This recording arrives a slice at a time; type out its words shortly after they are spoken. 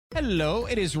Hello,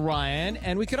 it is Ryan,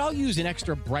 and we could all use an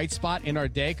extra bright spot in our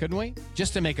day, couldn't we?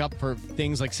 Just to make up for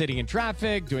things like sitting in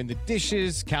traffic, doing the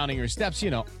dishes, counting your steps,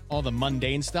 all the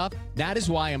mundane stuff. That is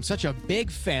why I'm such a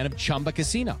big fan of Chumba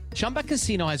Casino. Chumba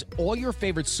Casino has all your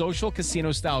favorite social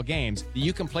casino-style games that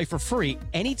you can play for free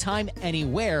anytime,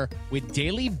 anywhere with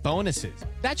daily bonuses.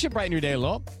 That should brighten your day a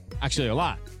little. Actually, a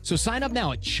lot. So sign up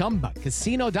now at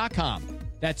ChumbaCasino.com.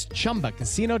 That's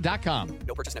ChumbaCasino.com.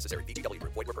 No purchase necessary. VGW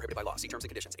Group. Void where prohibited by law. See terms and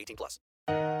conditions. 18+.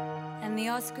 And the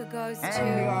Oscar goes to...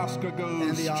 And the Oscar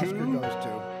goes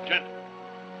to... Gentlemen,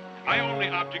 my only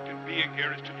object in being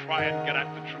here is to try and get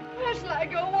at the truth. Where shall I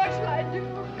go? What shall I do?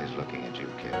 He's looking at you,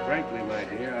 kid. Frankly, my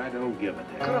dear, I don't give a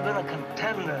damn. Could have been a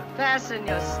contender. Fasten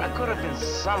your I seat. could have been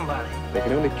somebody. They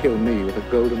can only kill me with a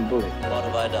golden bullet. What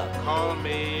have I done? Call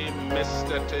me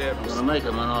Mr. Tibbs. I'm gonna make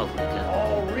him an offer again.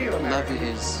 All real Love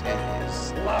is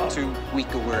too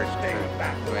weak a word. I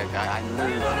loathe you.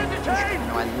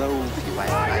 I loathe you.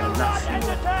 I love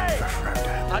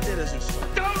you. I did as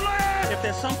instructed. Don't laugh! If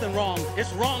there's something wrong,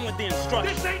 it's wrong with the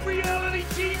instruction. This ain't reality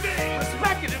TV!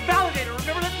 Respect it and validate it.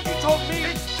 Remember that's what you told me.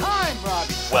 It's time,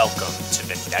 Robbie. Welcome to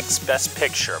the Next Best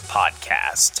Picture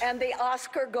podcast. And the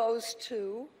Oscar goes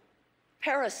to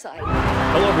Parasite.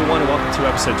 Hello, everyone, and welcome to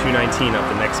episode 219 of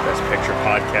the Next Best Picture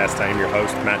podcast. I am your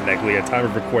host, Matt Neglia. Time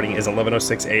of recording is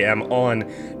 11:06 a.m. on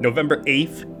November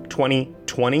 8th,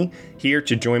 2020. Here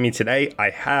to join me today, I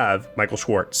have Michael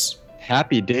Schwartz.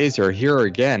 Happy days are here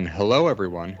again. Hello,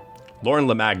 everyone. Lauren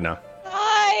LaMagna.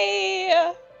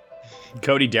 Hi!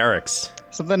 Cody Derricks.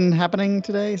 Something happening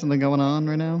today? Something going on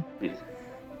right now?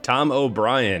 Tom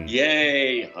O'Brien.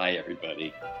 Yay! Hi,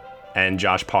 everybody. And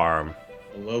Josh Parham.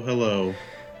 Hello.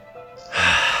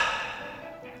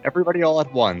 Everybody all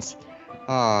at once.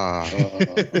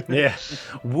 Yeah.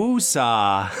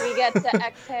 Woosah. We get to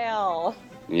exhale.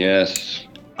 Yes.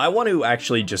 I want to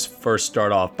actually just first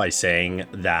start off by saying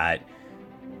that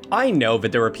I know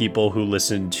that there were people who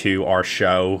listened to our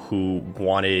show who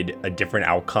wanted a different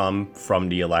outcome from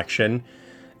the election.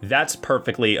 That's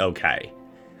perfectly okay.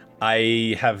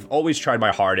 I have always tried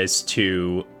my hardest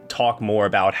to talk more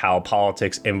about how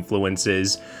politics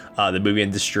influences the movie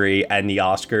industry and the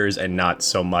Oscars, and not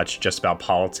so much just about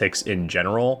politics in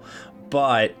general.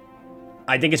 But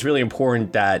I think it's really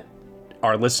important that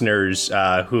our listeners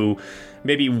who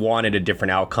maybe wanted a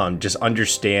different outcome just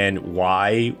understand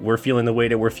why we're feeling the way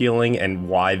that we're feeling and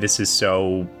why this is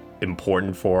so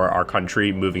important for our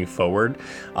country moving forward.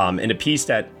 In a piece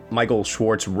that Michael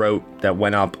Schwartz wrote that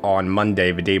went up on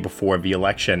Monday, the day before the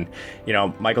election,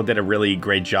 Michael did a really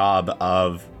great job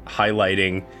of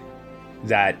highlighting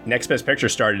that Next Best Picture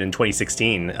started in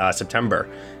 2016, September,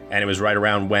 and it was right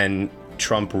around when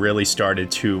Trump really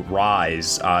started to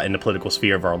rise in the political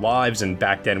sphere of our lives, and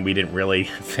back then we didn't really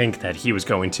think that he was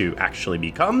going to actually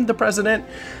become the president.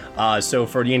 So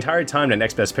for the entire time that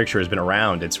Next Best Picture has been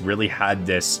around, it's really had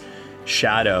this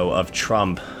shadow of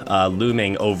Trump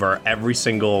looming over every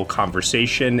single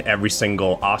conversation, every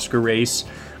single Oscar race,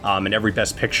 and every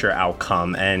Best Picture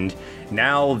outcome. And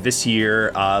now this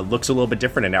year looks a little bit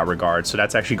different in that regard. So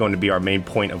that's actually going to be our main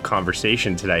point of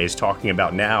conversation today, is talking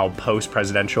about now,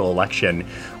 post-presidential election,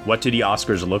 what do the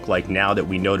Oscars look like now that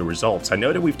we know the results? I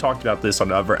know that we've talked about this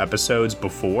on other episodes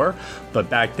before, but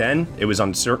back then it was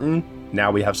uncertain. Now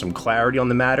we have some clarity on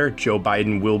the matter. Joe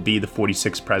Biden will be the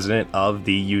 46th president of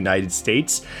the United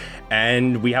States.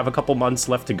 And we have a couple months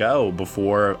left to go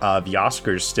before the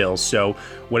Oscars still. So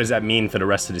what does that mean for the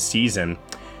rest of the season?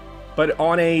 But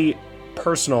on a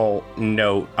personal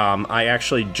note, I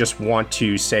actually just want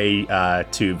to say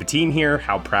to the team here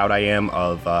how proud I am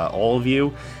of all of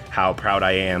you, how proud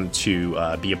I am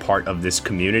to be a part of this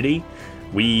community.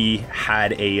 We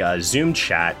had a Zoom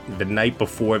chat the night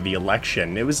before the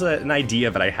election. It was an idea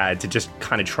that I had to just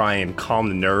kind of try and calm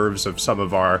the nerves of some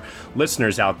of our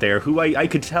listeners out there who I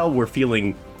could tell were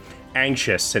feeling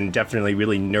anxious and definitely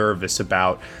really nervous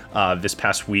about this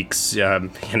past week's,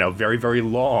 very, very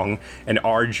long and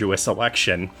arduous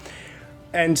election.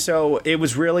 And so it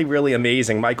was really, really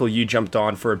amazing. Michael, you jumped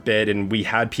on for a bit, and we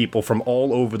had people from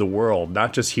all over the world,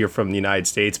 not just here from the United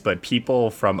States, but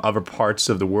people from other parts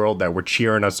of the world that were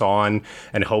cheering us on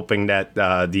and hoping that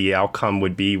the outcome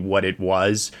would be what it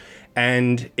was.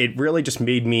 And it really just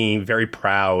made me very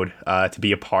proud to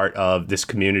be a part of this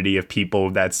community of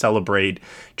people that celebrate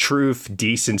truth,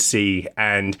 decency,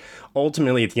 and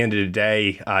ultimately, at the end of the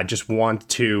day, just want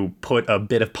to put a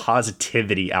bit of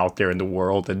positivity out there in the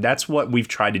world. And that's what we've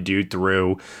tried to do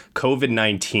through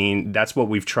COVID-19. That's what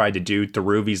we've tried to do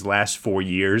through these last 4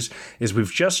 years, is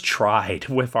we've just tried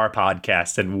with our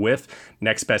podcast and with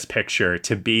Next Best Picture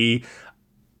to be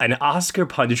an Oscar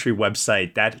punditry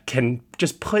website that can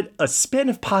just put a spin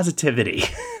of positivity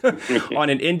on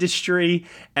an industry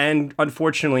and,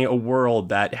 unfortunately, a world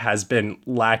that has been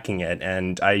lacking it.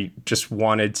 And I just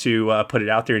wanted to put it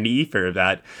out there in the ether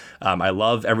that I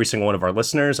love every single one of our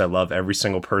listeners. I love every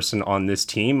single person on this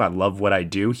team. I love what I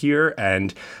do here,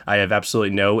 and I have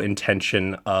absolutely no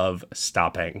intention of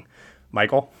stopping.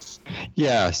 Michael?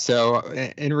 Yeah, so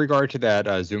in regard to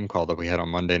that Zoom call that we had on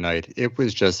Monday night, it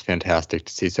was just fantastic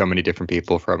to see so many different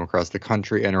people from across the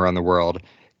country and around the world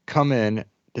come in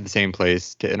to the same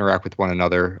place to interact with one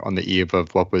another on the eve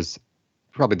of what was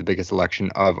probably the biggest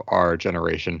election of our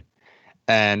generation.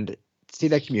 And see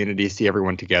that community, see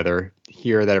everyone together,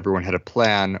 hear that everyone had a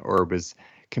plan or was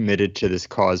committed to this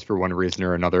cause for one reason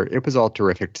or another. It was all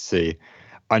terrific to see.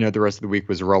 I know the rest of the week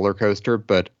was a roller coaster,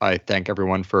 but I thank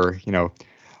everyone for,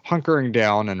 hunkering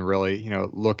down and really,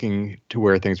 looking to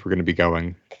where things were going to be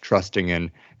going, trusting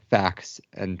in facts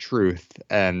and truth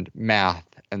and math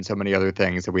and so many other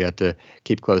things that we had to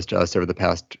keep close to us over the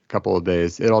past couple of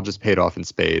days. It all just paid off in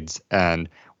spades, and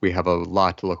we have a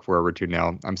lot to look forward to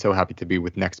now. I'm so happy to be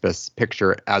with Next Best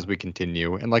Picture as we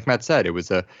continue. And like Matt said, it was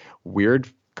a weird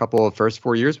couple of first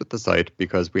 4 years with the site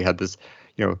because we had this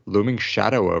looming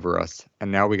shadow over us.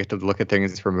 And now we get to look at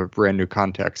things from a brand new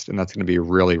context. And that's going to be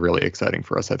really, really exciting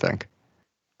for us, I think.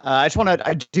 I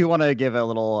do want to give a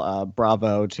little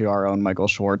bravo to our own Michael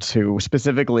Schwartz, who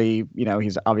specifically,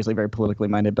 he's obviously very politically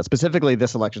minded, but specifically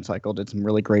this election cycle did some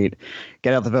really great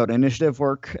get out the vote initiative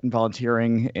work and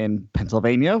volunteering in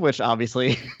Pennsylvania, which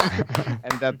obviously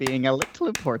ended up being a little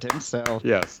important. So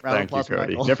yes, thank you,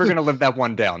 Cody. Never going to live that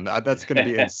one down. That's going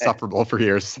to be insufferable for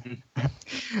years.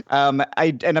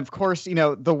 And of course,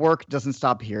 the work doesn't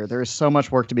stop here. There is so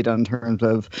much work to be done in terms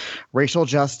of racial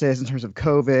justice, in terms of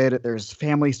COVID. There's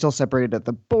family still separated at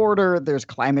the border. There's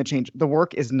climate change. The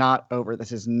work is not over.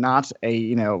 This is not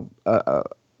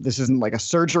this isn't like a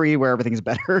surgery where everything's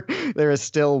better. There is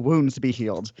still wounds to be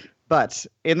healed. But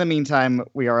in the meantime,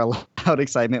 we are allowed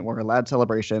excitement. We're allowed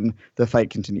celebration. The fight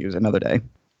continues another day.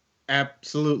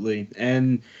 Absolutely.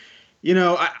 And,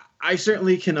 I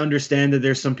certainly can understand that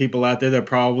there's some people out there that are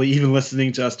probably even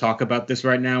listening to us talk about this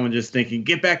right now and just thinking,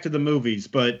 get back to the movies.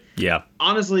 But yeah,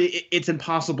 honestly, it's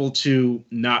impossible to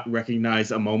not recognize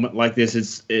a moment like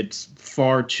this. It's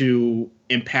far too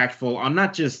impactful on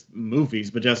not just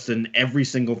movies, but just in every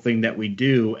single thing that we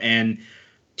do. And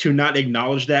to not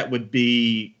acknowledge that would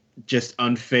be just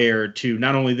unfair to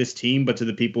not only this team, but to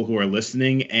the people who are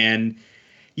listening. And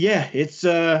yeah,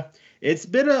 it's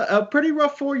been a pretty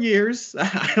rough 4 years.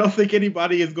 I don't think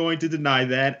anybody is going to deny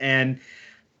that. And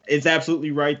it's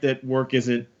absolutely right that work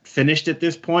isn't finished at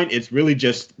this point. It's really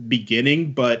just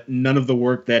beginning, but none of the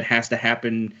work that has to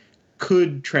happen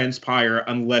could transpire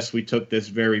unless we took this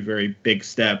very, very big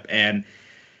step. And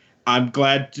I'm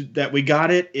glad that we got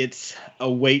it. It's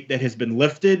a weight that has been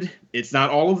lifted. It's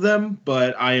not all of them,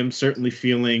 but I am certainly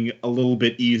feeling a little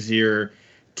bit easier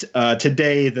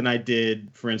today than I did,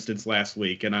 for instance, last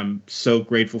week, and I'm so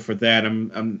grateful for that.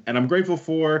 I'm grateful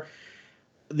for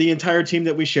the entire team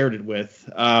that we shared it with.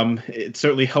 It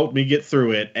certainly helped me get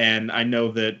through it, and I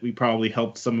know that we probably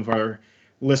helped some of our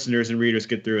listeners and readers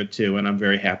get through it too, and I'm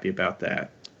very happy about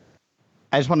that.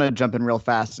 I just want to jump in real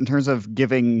fast in terms of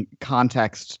giving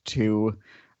context to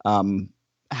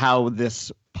how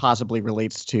this possibly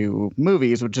relates to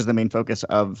movies, which is the main focus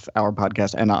of our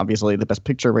podcast, and obviously the Best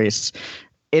Picture race.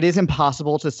 It is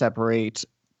impossible to separate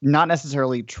not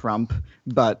necessarily Trump,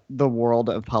 but the world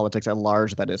of politics at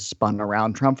large that has spun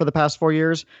around Trump for the past 4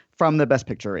 years from the Best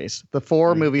Picture race. The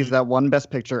four movies that won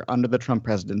Best Picture under the Trump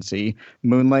presidency,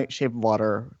 Moonlight, Shape of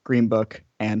Water, Green Book,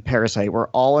 and Parasite, were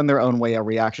all in their own way a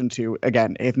reaction to,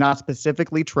 again, if not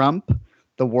specifically Trump,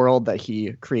 the world that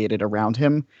he created around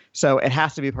him. So it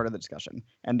has to be part of the discussion.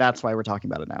 And that's why we're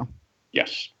talking about it now.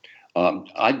 Yes.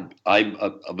 I'm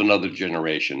of another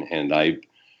generation, and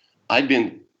I've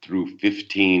been through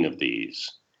 15 of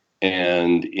these,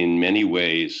 and in many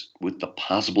ways, with the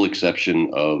possible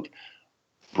exception of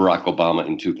Barack Obama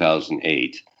in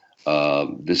 2008,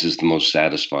 this is the most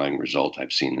satisfying result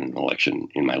I've seen in an election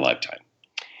in my lifetime.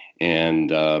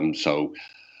 And so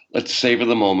let's savor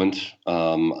the moment.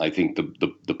 I think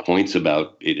the points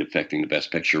about it affecting the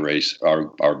Best Picture race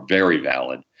are very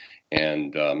valid.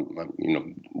 And,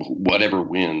 whatever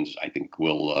wins, I think,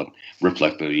 will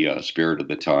reflect the spirit of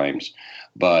the times.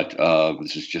 But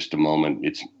this is just a moment.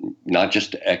 It's not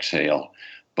just to exhale,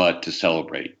 but to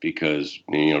celebrate, because,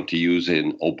 to use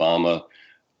an Obama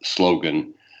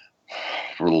slogan,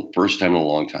 for the first time in a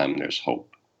long time, there's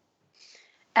hope.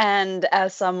 And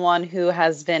as someone who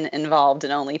has been involved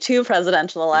in only 2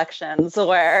 presidential elections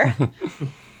where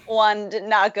one did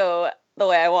not go the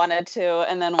way I wanted to,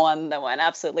 and then one that went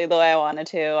absolutely the way I wanted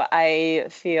to. I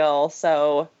feel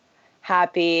so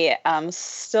happy,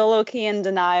 still low-key in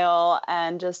denial,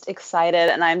 and just excited.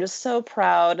 And I'm just so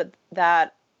proud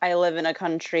that I live in a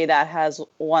country that has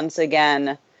once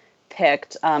again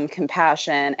picked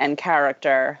compassion and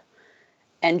character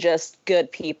and just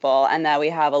good people, and that we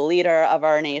have a leader of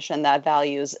our nation that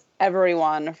values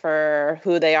everyone for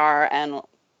who they are and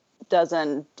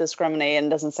doesn't discriminate and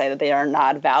doesn't say that they are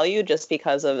not valued just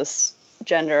because of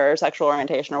gender or sexual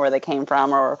orientation or where they came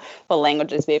from or what language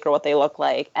they speak or what they look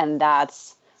like. And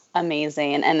that's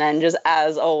amazing. And then just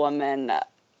as a woman,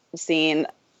 seeing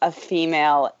a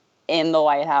female in the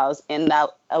White House in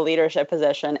a leadership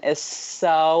position is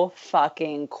so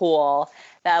fucking cool.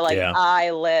 That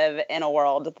I live in a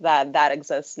world that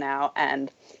exists now,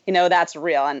 and that's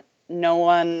real.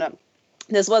 And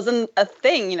this wasn't a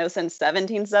thing, since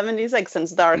 1776,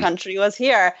 since our country was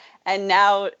here, and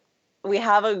now we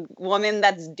have a woman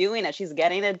that's doing it. She's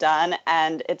getting it done,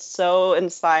 and it's so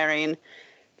inspiring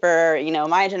for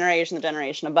my generation, the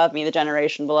generation above me, the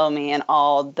generation below me, and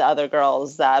all the other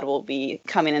girls that will be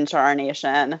coming into our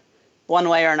nation, one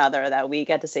way or another. That we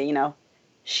get to see,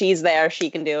 she's there, she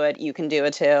can do it, you can do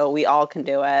it too, we all can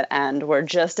do it, and we're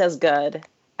just as good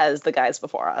as the guys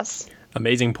before us.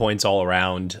 Amazing points all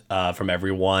around from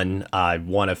everyone. I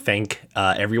want to thank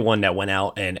everyone that went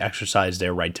out and exercised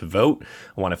their right to vote.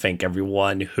 I want to thank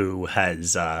everyone who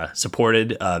has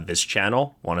supported this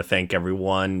channel. I want to thank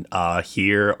everyone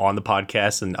here on the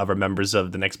podcast and other members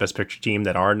of the Next Best Picture team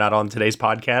that are not on today's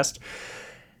podcast.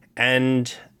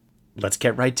 And let's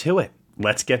get right to it.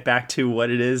 Let's get back to what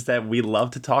it is that we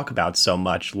love to talk about so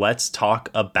much. Let's talk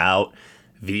about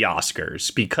the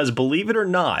Oscars, because believe it or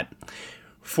not,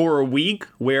 for a week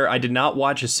where I did not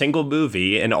watch a single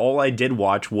movie and all I did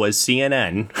watch was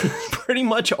CNN pretty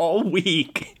much all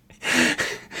week.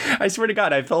 I swear to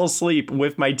God, I fell asleep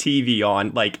with my TV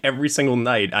on like every single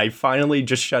night. I finally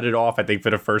just shut it off, I think, for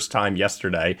the first time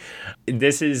yesterday.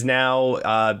 This has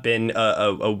now been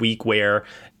a week where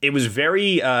it was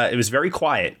very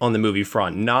quiet on the movie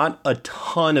front. Not a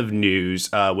ton of news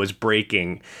was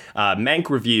breaking. Mank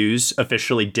reviews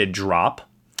officially did drop.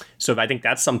 So I think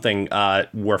that's something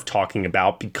worth talking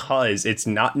about, because it's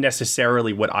not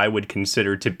necessarily what I would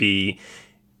consider to be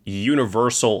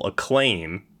universal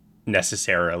acclaim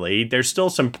necessarily. There's still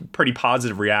some pretty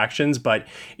positive reactions, but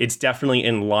it's definitely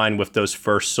in line with those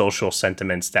first social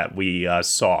sentiments that we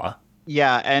saw.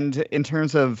 Yeah, and in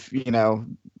terms of,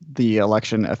 the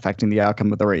election affecting the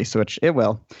outcome of the race, which it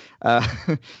will,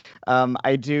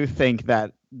 I do think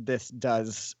that this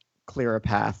does clear a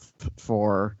path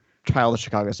for Trial of the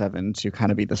Chicago 7 to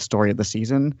kind of be the story of the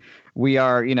season. We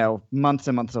are, months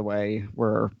and months away,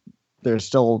 where there's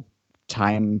still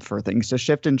time for things to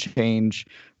shift and change,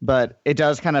 but it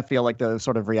does kind of feel like the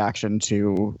sort of reaction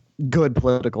to good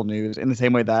political news, in the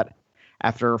same way that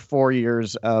after 4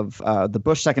 years of the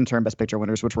Bush second term Best Picture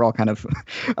winners, which were all kind of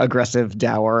aggressive,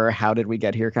 dour, how did we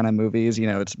get here kind of movies,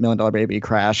 it's $1 Million Baby,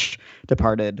 Crash,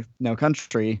 Departed, No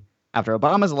Country. After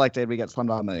Obama's elected, we get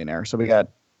Slumdog Millionaire. So we got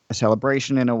a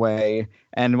celebration in a way.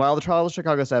 And while The Trial of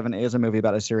Chicago 7 is a movie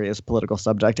about a serious political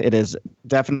subject, it is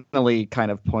definitely kind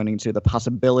of pointing to the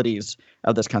possibilities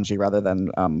of this country rather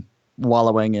than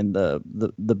wallowing in the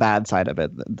bad side of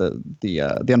it,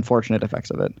 the unfortunate effects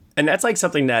of it. And that's like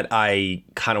something that I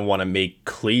kind of want to make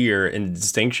clear in the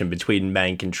distinction between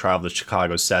Mank and Trial of the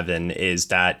Chicago 7 is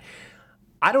that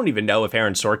I don't even know if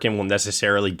Aaron Sorkin will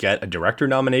necessarily get a director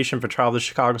nomination for Trial of the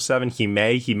Chicago 7. He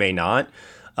may not.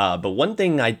 But one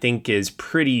thing I think is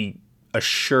pretty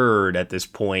assured at this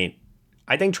point,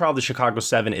 I think Trial of the Chicago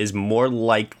 7 is more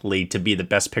likely to be the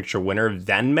Best Picture winner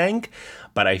than Mank,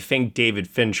 but I think David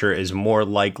Fincher is more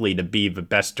likely to be the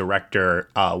Best Director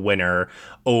winner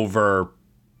over,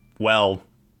 well,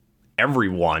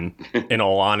 everyone, in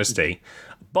all honesty.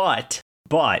 But,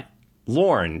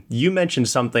 Lauren, you mentioned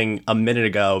something a minute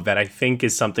ago that I think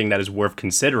is something that is worth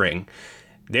considering.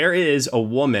 There is a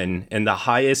woman in the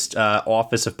highest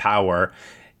office of power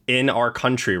in our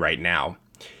country right now.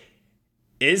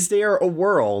 Is there a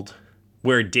world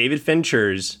where David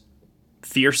Fincher's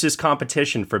fiercest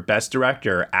competition for Best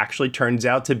Director actually turns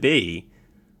out to be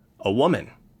a woman,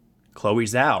 Chloe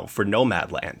Zhao, for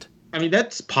Nomadland? I mean,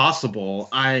 that's possible.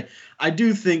 I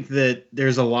do think that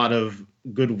there's a lot of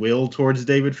goodwill towards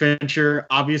David Fincher,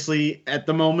 obviously, at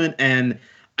the moment, and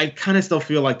I kind of still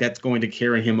feel like that's going to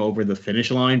carry him over the finish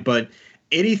line, but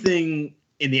anything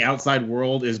in the outside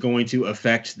world is going to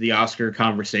affect the Oscar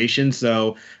conversation.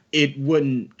 So it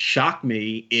wouldn't shock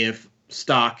me if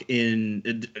stock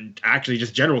in actually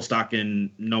just general stock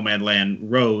in Nomadland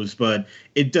rose, but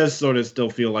it does sort of still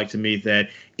feel like to me that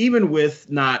even with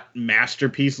not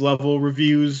masterpiece level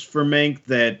reviews for Mank,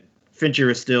 that Fincher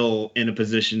is still in a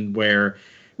position where,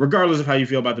 regardless of how you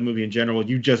feel about the movie in general,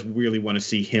 you just really want to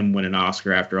see him win an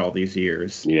Oscar after all these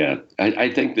years. Yeah, I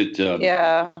think that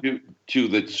too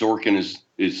that Sorkin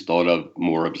is thought of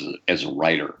more as a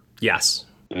writer, yes,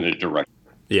 than a director.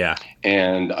 Yeah.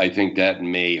 And I think that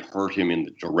may hurt him in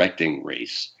the directing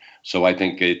race. So I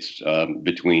think it's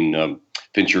between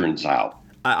Fincher and Zhao.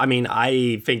 I mean,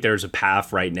 I think there's a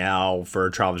path right now for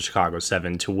Trial of Chicago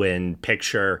 7 to win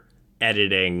picture,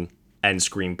 editing, and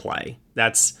screenplay.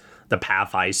 That's the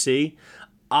path I see.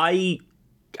 I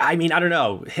mean, I don't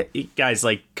know. Guys,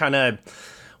 like, kind of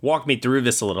walk me through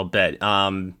this a little bit.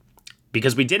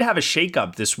 Because we did have a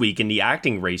shakeup this week in the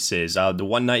acting races. The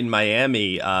One Night in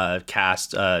Miami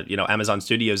cast, Amazon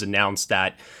Studios announced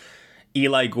that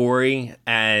Eli Gorey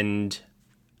and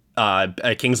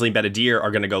Kingsley Benadir are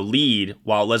going to go lead,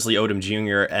 while Leslie Odom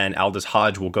Jr. and Aldous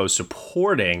Hodge will go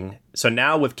supporting. So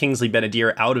now with Kingsley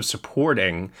Benadir out of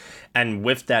supporting, and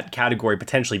with that category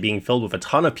potentially being filled with a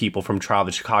ton of people from Trial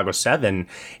of Chicago 7,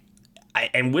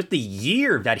 and with the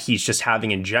year that he's just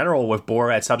having in general with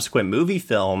Borat's subsequent movie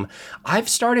film, I've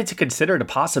started to consider the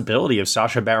possibility of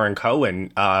Sacha Baron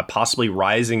Cohen possibly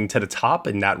rising to the top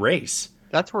in that race.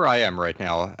 That's where I am right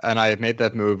now, and I made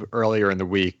that move earlier in the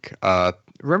week.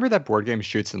 Remember that board game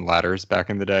Chutes and Ladders back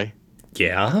in the day?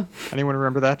 Yeah. Anyone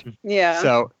remember that? Yeah.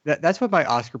 So that's what my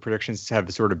Oscar predictions have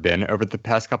sort of been over the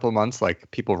past couple of months. Like,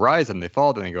 people rise and they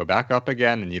fall, then they go back up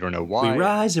again, and you don't know why. We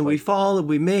rise and we fall and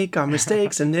we make our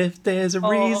mistakes, and if there's a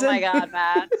reason. Oh my God,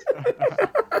 Matt.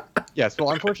 Yes,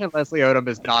 well, unfortunately, Leslie Odom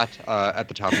is not at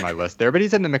the top of my list there, but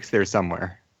he's in the mix there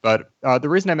somewhere. But the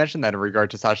reason I mentioned that in regard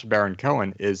to Sacha Baron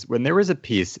Cohen is when there was a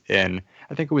piece in,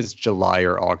 I think it was July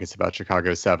or August, about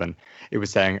Chicago 7, it was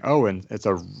saying, oh, and it's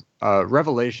a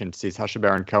revelation to see Sacha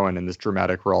Baron Cohen in this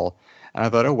dramatic role. And I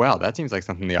thought, oh, wow, that seems like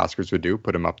something the Oscars would do,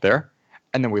 put him up there.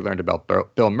 And then we learned about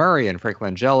Bill Murray and Frank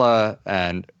Langella,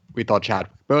 and we thought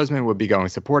Chadwick Boseman would be going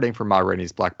supporting for Ma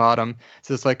Rainey's Black Bottom.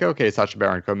 So it's like, okay, Sacha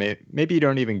Baron Cohen, maybe you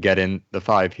don't even get in the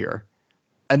 5 here.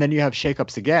 And then you have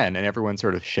shakeups again, and everyone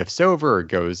sort of shifts over or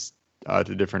goes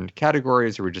to different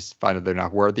categories, or we just find that they're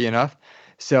not worthy enough.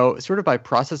 So sort of by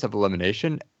process of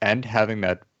elimination and having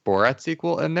that Borat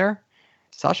sequel in there,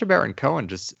 Sacha Baron Cohen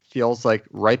just feels like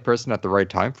right person at the right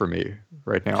time for me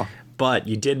right now. But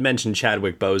you did mention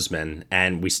Chadwick Boseman,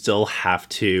 and we still have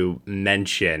to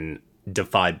mention Da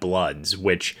 5 Bloods,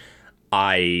 which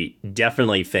I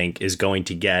definitely think is going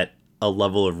to get a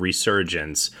level of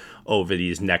resurgence over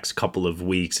these next couple of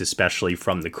weeks, especially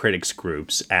from the critics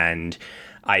groups. And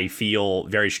I feel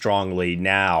very strongly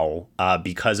now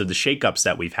because of the shakeups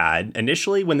that we've had.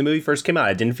 Initially, when the movie first came out,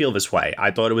 I didn't feel this way.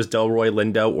 I thought it was Delroy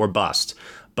Lindo or bust.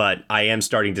 But I am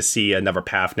starting to see another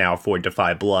path now for Da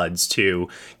 5 Bloods to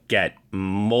get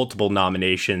multiple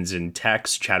nominations in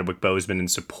text, Chadwick Boseman in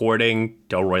supporting,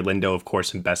 Delroy Lindo, of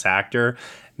course, in Best Actor,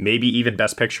 maybe even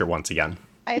Best Picture once again.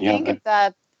 I think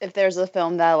if there's a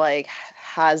film that like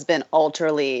has been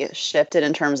ultimately shifted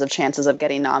in terms of chances of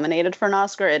getting nominated for an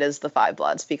Oscar, it is Da 5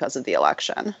 Bloods because of the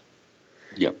election.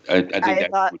 Yep, I think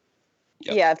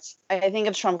I think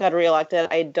if Trump got reelected,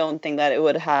 I don't think that it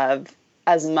would have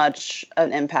as much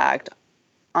an impact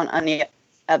on any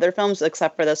other films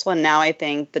except for this one. Now I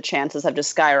think the chances have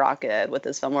just skyrocketed with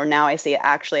this film, where now I see it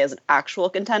actually as an actual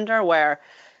contender, where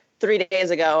 3 days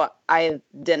ago I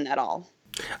didn't at all.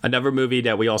 Another movie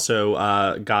that we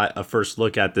also got a first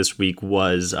look at this week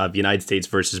was The United States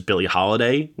versus Billie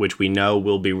Holiday, which we know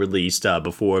will be released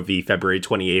before the February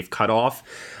 28th cutoff.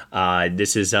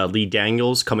 This is Lee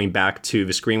Daniels coming back to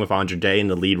the screen with Andra Day in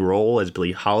the lead role as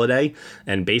Billie Holiday.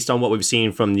 And based on what we've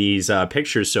seen from these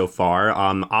pictures so far,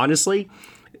 honestly,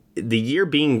 the year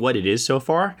being what it is so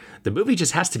far, the movie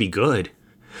just has to be good.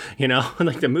 You know,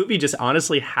 like the movie just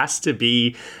honestly has to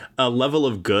be a level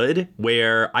of good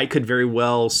where I could very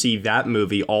well see that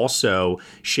movie also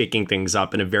shaking things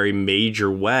up in a very major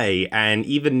way. And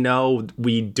even though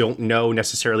we don't know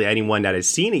necessarily anyone that has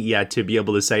seen it yet to be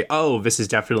able to say, oh, this is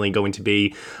definitely going to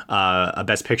be a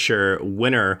Best Picture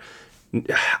winner,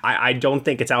 I don't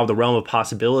think it's out of the realm of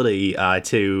possibility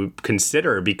to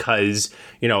consider, because,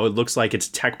 you know, it looks like it's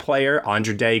a tech player.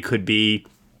 Andra Day could be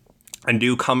a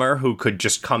newcomer who could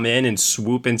just come in and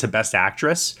swoop into Best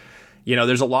Actress. You know,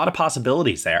 there's a lot of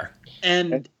possibilities there.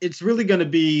 And it's really going to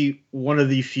be one of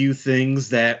the few things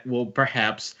that will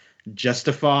perhaps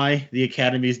justify the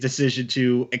Academy's decision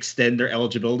to extend their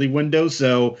eligibility window.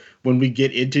 So when we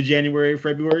get into January or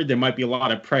February, there might be a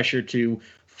lot of pressure to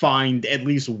find at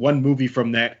least one movie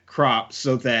from that crop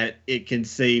so that it can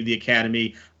save the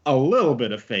Academy a little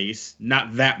bit of face.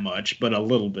 Not that much, but a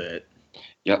little bit.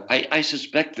 Yeah, I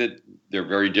suspect that they're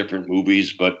very different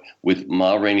movies, but with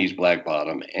Ma Rainey's Black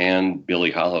Bottom and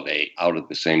Billie Holiday out at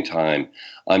the same time,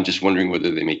 I'm just wondering whether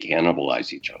they may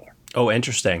cannibalize each other. Oh,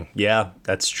 interesting. Yeah,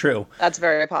 that's true. That's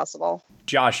very possible.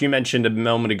 Josh, you mentioned a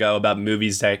moment ago about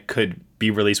movies that could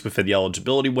be released within the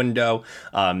eligibility window.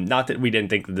 Not that we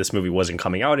didn't think that this movie wasn't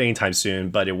coming out anytime soon,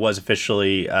 but it was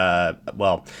officially,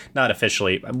 well, not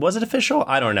officially. Was it official?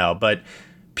 I don't know. But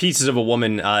Pieces of a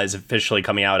Woman is officially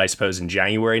coming out, I suppose, in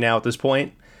January now at this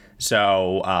point.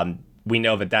 So we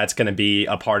know that that's going to be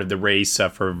a part of the race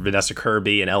for Vanessa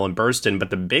Kirby and Ellen Burstyn. But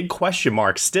the big question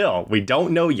mark still, we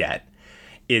don't know yet,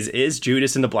 is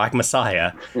Judas and the Black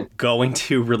Messiah going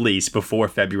to release before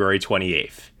February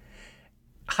 28th?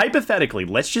 Hypothetically,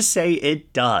 let's just say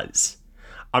it does.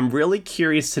 I'm really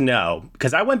curious to know,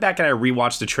 because I went back and I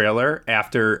rewatched the trailer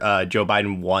after Joe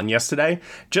Biden won yesterday,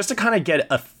 just to kind of get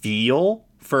a feel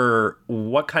for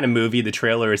what kind of movie the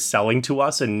trailer is selling to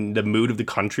us and the mood of the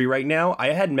country right now. I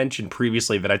had mentioned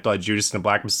previously that I thought Judas and the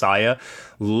Black Messiah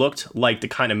looked like the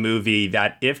kind of movie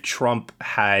that if Trump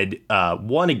had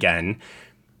won again,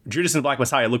 Judas and the Black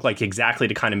Messiah looked like exactly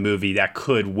the kind of movie that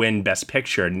could win Best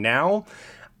Picture. Now,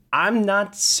 I'm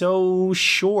not so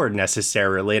sure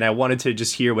necessarily, and I wanted to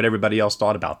just hear what everybody else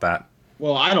thought about that.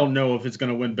 Well, I don't know if it's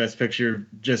going to win Best Picture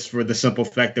just for the simple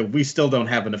fact that we still don't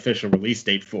have an official release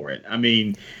date for it. I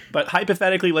mean... But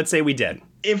hypothetically, let's say we did.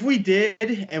 If we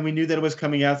did, and we knew that it was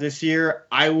coming out this year,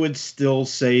 I would still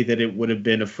say that it would have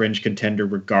been a fringe contender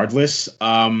regardless.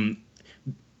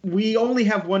 We only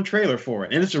have one trailer for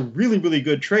it, and it's a really, really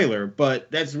good trailer, but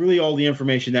that's really all the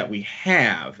information that we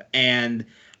have. And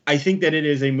I think that it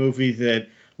is a movie that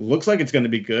looks like it's going to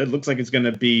be good, looks like it's going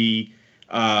to be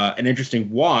an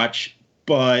interesting watch,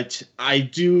 but I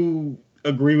do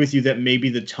agree with you that maybe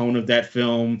the tone of that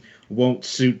film won't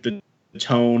suit the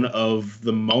tone of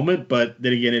the moment, but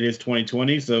then again, it is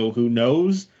 2020, so who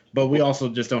knows? But we also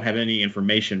just don't have any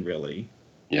information, really.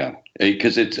 Yeah,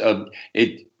 because I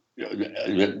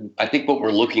think what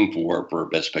we're looking for a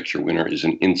Best Picture winner is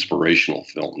an inspirational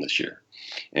film this year.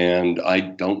 And I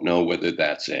don't know whether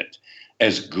that's it.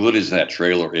 As good as that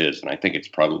trailer is, and I think it's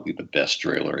probably the best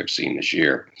trailer I've seen this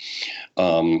year,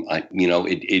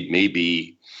 it may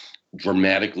be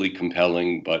dramatically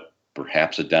compelling, but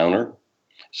perhaps a downer.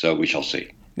 So we shall see.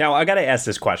 Now, I got to ask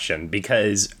this question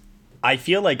because I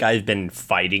feel like I've been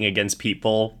fighting against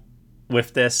people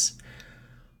with this.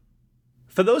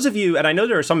 For those of you, and I know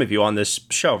there are some of you on this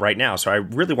show right now, so I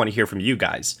really want to hear from you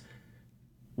guys.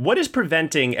 What is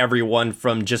preventing everyone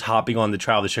from just hopping on the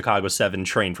Trial of the Chicago 7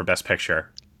 train for Best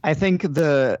Picture? I think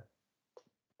the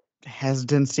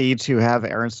hesitancy to have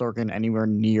Aaron Sorkin anywhere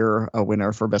near a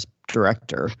winner for Best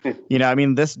Director. I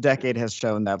mean, this decade has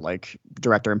shown that like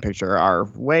director and picture are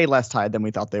way less tied than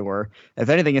we thought they were. If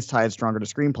anything, it's tied stronger to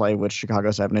screenplay, which Chicago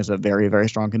 7 is a very, very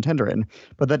strong contender in.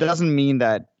 But that doesn't mean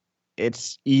that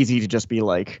it's easy to just be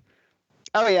like,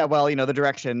 oh, yeah, well, the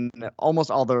direction,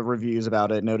 almost all the reviews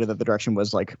about it noted that the direction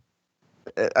was like,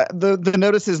 the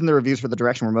notices and the reviews for the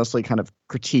direction were mostly kind of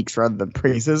critiques rather than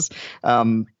praises.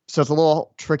 So it's a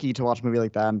little tricky to watch a movie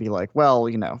like that and be like, well,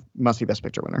 must be Best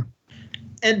Picture winner.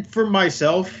 And for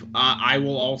myself, I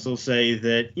will also say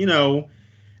that,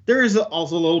 there is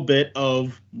also a little bit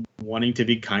of wanting to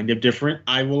be kind of different.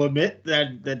 I will admit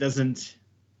that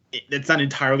that's not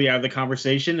entirely out of the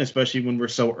conversation, especially when we're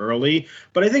so early.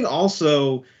 But I think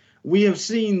also we have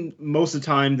seen most of the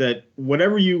time that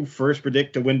whatever you first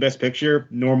predict to win Best Picture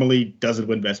normally doesn't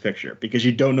win Best Picture because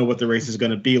you don't know what the race is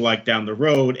going to be like down the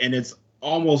road. And it's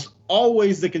almost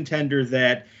always the contender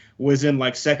that was in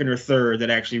like second or third that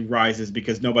actually rises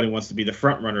because nobody wants to be the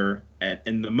front runner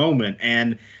in the moment.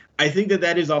 And I think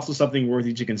that is also something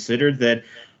worthy to consider that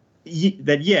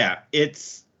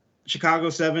it's Chicago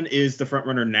 7 is the front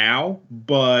runner now,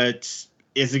 but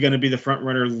is it going to be the front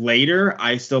runner later?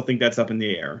 I still think that's up in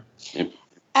the air.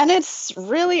 And it's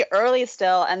really early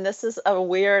still, and this is a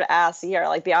weird ass year.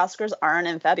 Like the Oscars aren't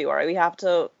in February.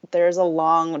 There's a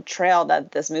long trail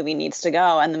that this movie needs to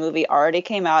go, and the movie already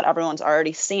came out. Everyone's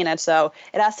already seen it, so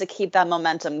it has to keep that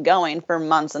momentum going for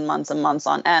months and months and months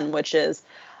on end, which is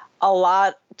a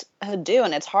lot to do,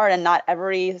 and it's hard, and not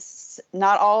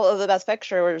all of the Best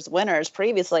Picture winners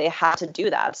previously had to do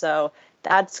that. So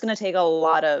that's going to take a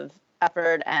lot of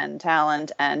effort and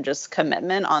talent and just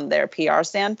commitment on their PR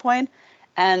standpoint.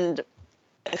 And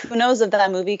who knows if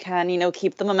that movie can,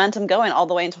 keep the momentum going all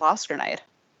the way until Oscar night.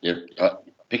 Yeah,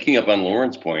 picking up on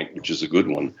Lauren's point, which is a good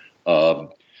one.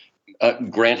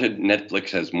 Granted, Netflix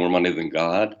has more money than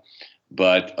God,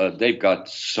 but they've got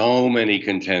so many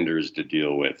contenders to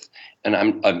deal with, and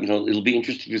I'm it'll be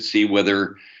interesting to see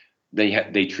whether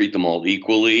they treat them all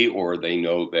equally, or they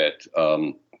know that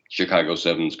Chicago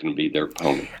 7 is going to be their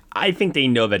pony. I think they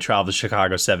know that Trial of the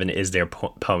Chicago 7 is their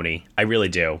pony. I really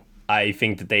do. I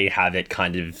think that they have it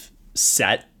kind of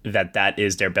set that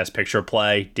is their best picture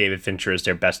play. David Fincher is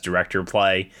their best director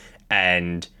play,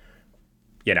 and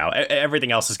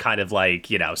everything else is kind of like,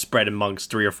 spread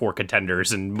amongst 3 or 4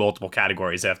 contenders in multiple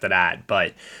categories after that.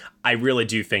 But I really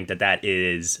do think that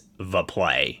is the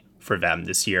play for them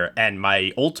this year. And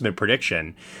my ultimate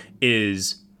prediction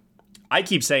is, I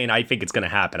keep saying I think it's going to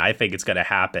happen. I think it's going to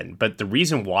happen. But the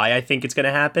reason why I think it's going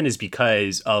to happen is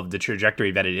because of the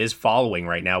trajectory that it is following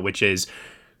right now, which is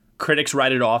critics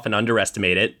write it off and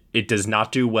underestimate it. It does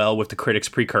not do well with the critics'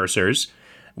 precursors.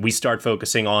 We start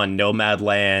focusing on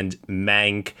Nomadland,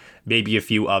 Mank, maybe a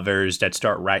few others that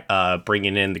start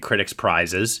bringing in the critics'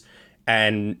 prizes.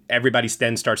 And everybody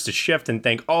then starts to shift and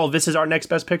think, oh, this is our next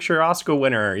Best Picture Oscar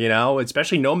winner,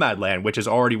 especially Nomadland, which has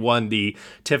already won the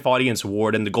TIFF Audience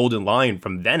Award and the Golden Lion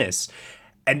from Venice.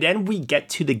 And then we get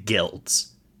to the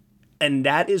guilds. And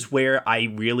that is where I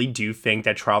really do think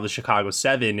that Trial of the Chicago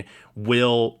 7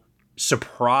 will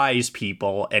surprise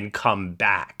people and come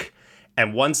back.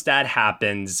 And once that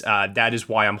happens, that is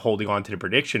why I'm holding on to the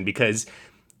prediction, because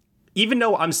even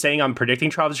though I'm saying I'm predicting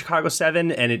Trial of the Chicago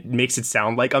 7 and it makes it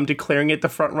sound like I'm declaring it the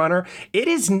front runner, it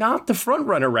is not the front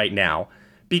runner right now,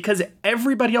 because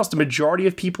everybody else, the majority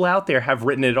of people out there, have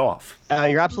written it off.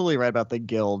 You're absolutely right about the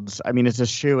guilds. I mean, it's a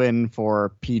shoo-in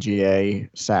for PGA,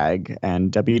 SAG,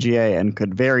 and WGA, and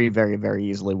could very, very, very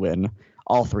easily win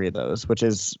all 3 of those, which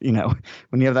is,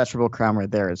 when you have that triple crown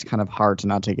right there, it's kind of hard to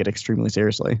not take it extremely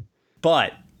seriously.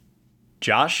 But,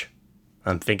 Josh,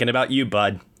 I'm thinking about you,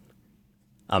 bud.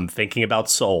 I'm thinking about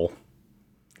Soul.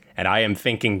 And I am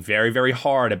thinking very, very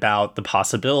hard about the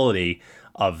possibility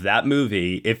of that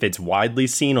movie, if it's widely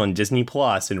seen on Disney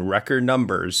Plus in record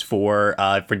numbers for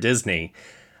Disney.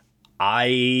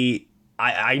 I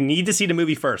need to see the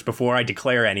movie first before I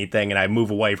declare anything and I move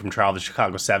away from Trial of the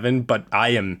Chicago 7, but I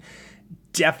am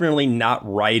definitely not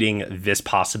writing this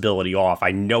possibility off.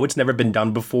 I know it's never been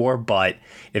done before, but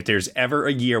if there's ever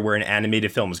a year where an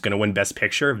animated film is going to win Best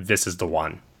Picture, this is the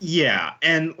one. Yeah,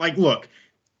 and look,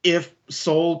 if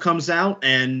Soul comes out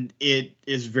and it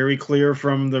is very clear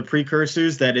from the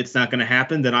precursors that it's not going to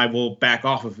happen, then I will back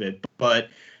off of it. But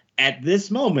at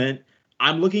this moment,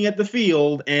 I'm looking at the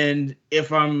field, and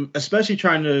if I'm especially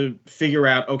trying to figure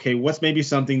out, okay, what's maybe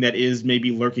something that is maybe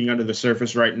lurking under the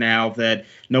surface right now that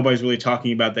nobody's really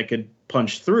talking about that could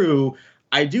punch through,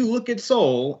 I do look at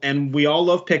Soul, and we all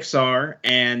love Pixar,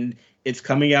 and it's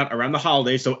coming out around the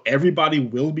holidays, so everybody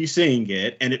will be seeing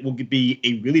it, and it will be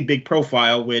a really big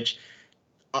profile, which,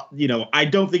 I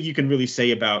don't think you can really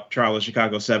say about Trial of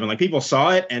Chicago 7. Like, people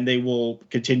saw it, and they will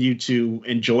continue to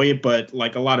enjoy it, but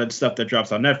like a lot of stuff that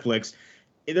drops on Netflix,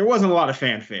 there wasn't a lot of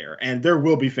fanfare, and there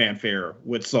will be fanfare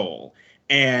with Soul.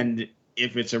 And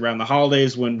if it's around the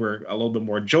holidays when we're a little bit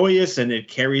more joyous, and it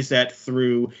carries that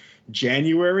through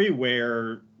January,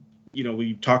 where,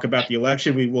 we talk about the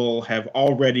election, we will have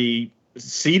already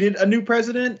seated a new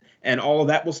president, and all of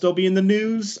that will still be in the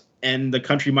news, and the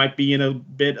country might be in a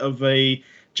bit of a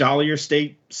jollier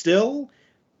state still.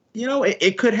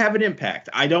 It could have an impact.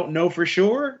 I don't know for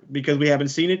sure because we haven't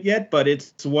seen it yet, but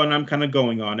it's one I'm kind of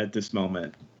going on at this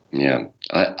moment. Yeah,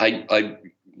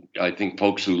 I think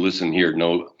folks who listen here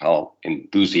know how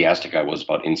enthusiastic I was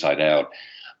about Inside Out.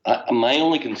 My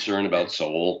only concern about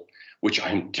Soul, which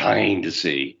I'm dying to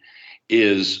see,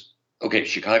 is, okay,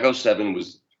 Chicago 7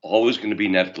 was always going to be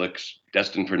Netflix,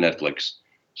 destined for Netflix.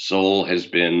 Soul has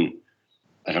been,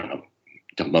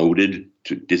 demoted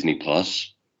to Disney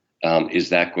Plus. Is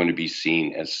that going to be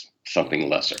seen as something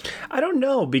lesser? I don't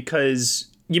know, because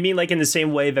you mean like in the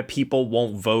same way that people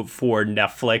won't vote for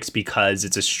Netflix because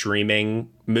it's a streaming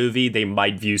movie, they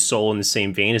might view Soul in the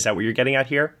same vein? Is that what you're getting at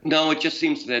here? No, it just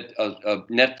seems that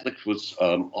Netflix was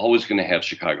always going to have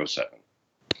Chicago 7.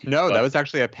 No, that was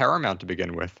actually a Paramount to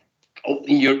begin with. Oh,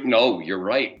 you're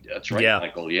right. That's right, yeah.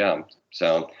 Michael. Yeah.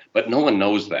 So, but no one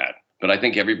knows that. But I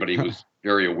think everybody was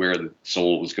very aware that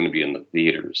Soul was going to be in the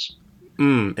theaters.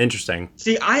 Interesting.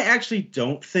 See, I actually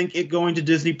don't think it going to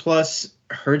Disney Plus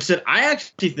hurts it. I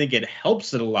actually think it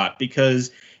helps it a lot,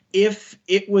 because if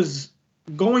it was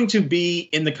going to be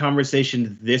in the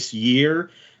conversation this year,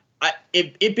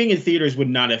 it being in theaters would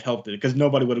not have helped it, because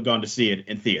nobody would have gone to see it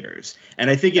in theaters.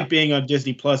 And I think it being on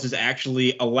Disney Plus has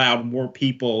actually allowed more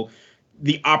people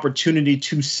the opportunity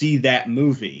to see that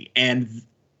movie. And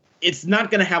it's not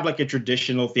going to have like a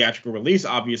traditional theatrical release,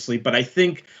 obviously, but I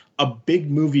think a big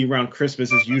movie around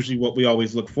Christmas is usually what we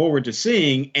always look forward to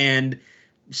seeing. And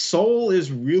Soul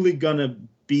is really going to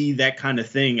be that kind of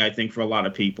thing, I think, for a lot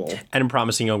of people. And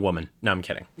Promising Young Woman. No, I'm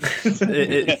kidding.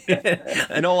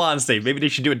 In all honesty, maybe they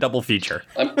should do a double feature.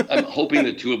 I'm hoping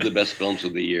that two of the best films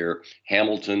of the year,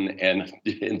 Hamilton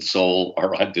and Soul,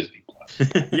 are on Disney Plus.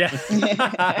 Yeah.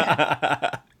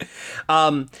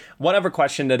 One other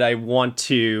question that I want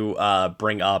to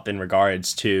bring up in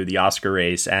regards to the Oscar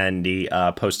race and the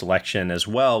post-election as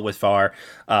well with our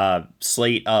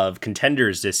slate of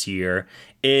contenders this year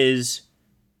is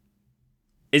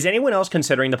anyone else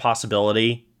considering the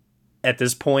possibility at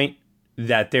this point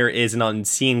that there is an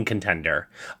unseen contender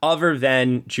other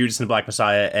than Judas and the Black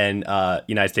Messiah and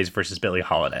United States versus Billie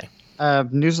Holiday?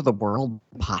 News of the World,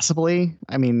 possibly.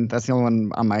 I mean, that's the only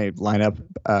one on my lineup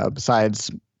besides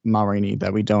Ma Rainey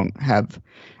that we don't have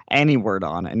any word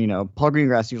on. And, Paul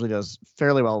Greengrass usually does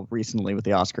fairly well recently with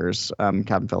the Oscars.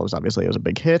 Captain Phillips, obviously, was a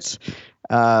big hit.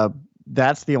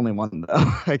 That's the only one,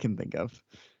 though, I can think of.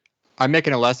 I'm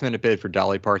making a last-minute bid for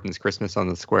Dolly Parton's Christmas on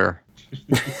the Square.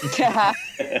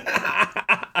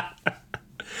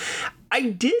 I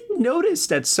did notice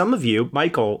that some of you,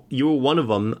 Michael, you were one of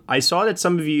them. I saw that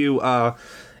some of you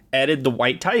added the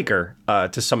White Tiger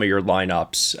to some of your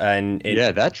lineups. And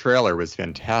yeah, that trailer was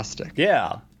fantastic.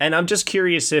 Yeah. And I'm just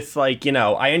curious if, I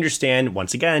understand,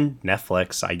 once again,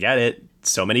 Netflix, I get it.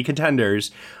 So many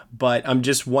contenders. But I'm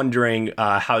just wondering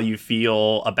how you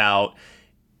feel about,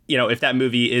 if that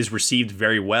movie is received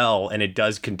very well and it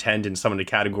does contend in some of the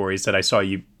categories that I saw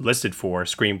you listed for,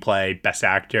 screenplay, best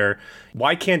actor,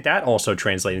 why can't that also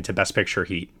translate into best picture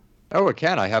heat? Oh, it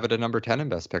can. I have it at number 10 in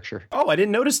best picture. Oh, I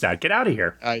didn't notice that. Get out of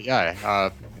here.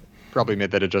 Probably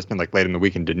made that adjustment late in the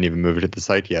week and didn't even move it to the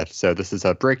site yet. So this is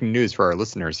breaking news for our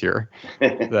listeners here.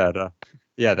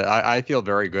 I feel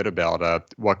very good about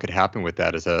what could happen with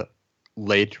that as a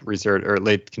late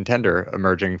contender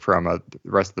emerging from the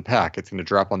rest of the pack. It's going to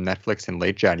drop on Netflix in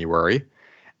late January,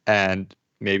 and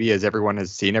maybe as everyone has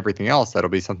seen everything else, that'll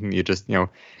be something you just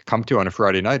come to on a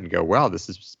Friday night and go, wow, this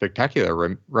is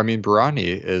spectacular. Ramin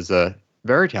Bahrani is a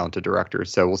very talented director,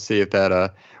 so we'll see if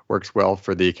that works well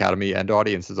for the Academy and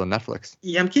audiences on Netflix.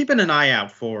 Yeah, I'm keeping an eye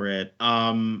out for it.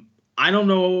 I don't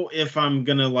know if I'm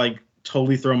gonna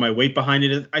totally throw my weight behind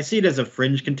it. I see it as a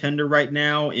fringe contender right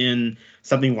now in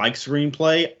something like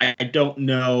screenplay. I don't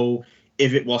know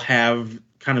if it will have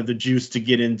kind of the juice to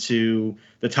get into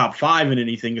the top 5 in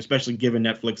anything, especially given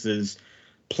Netflix's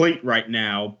plate right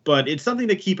now. But it's something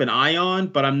to keep an eye on,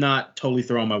 but I'm not totally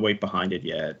throwing my weight behind it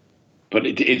yet. But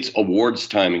its awards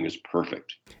timing is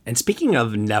perfect. And speaking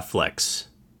of Netflix,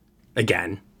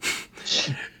 again,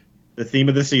 the theme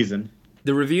of the season.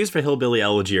 The reviews for Hillbilly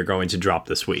Elegy are going to drop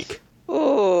this week.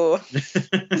 Ooh.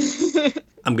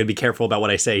 I'm going to be careful about what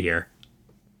I say here.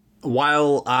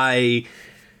 While I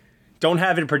don't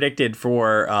have it predicted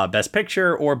for Best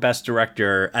Picture or Best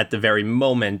Director at the very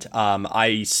moment,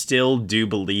 I still do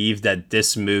believe that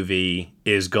this movie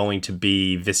is going to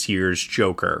be this year's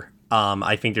Joker.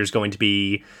 I think there's going to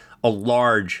be a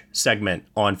large segment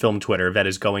on film Twitter that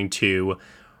is going to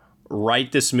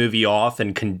write this movie off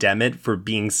and condemn it for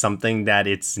being something that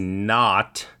it's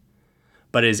not,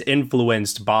 but is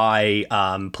influenced by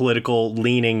political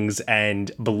leanings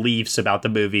and beliefs about the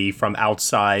movie from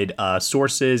outside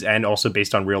sources and also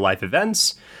based on real life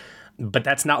events. But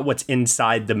that's not what's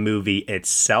inside the movie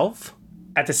itself.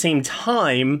 At the same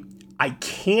time, I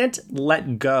can't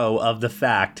let go of the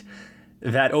fact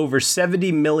that over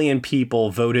 70 million people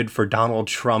voted for Donald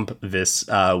Trump this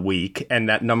week, and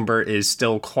that number is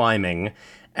still climbing.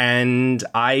 And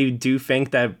I do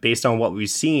think that based on what we've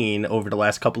seen over the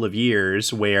last couple of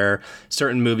years, where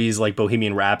certain movies like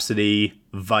Bohemian Rhapsody,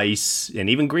 Vice, and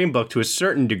even Green Book to a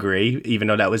certain degree, even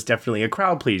though that was definitely a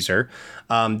crowd pleaser,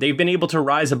 they've been able to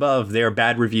rise above their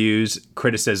bad reviews,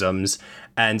 criticisms,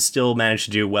 and still manage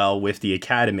to do well with the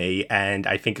Academy. And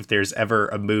I think if there's ever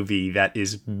a movie that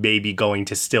is maybe going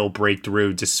to still break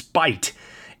through despite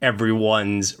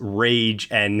everyone's rage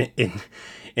and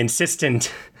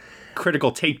insistent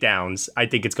critical takedowns, I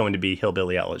think it's going to be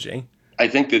Hillbilly Elegy. I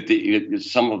think that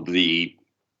some of the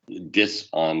diss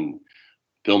on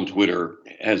film Twitter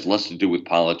has less to do with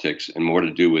politics and more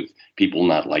to do with people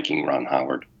not liking Ron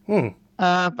Howard.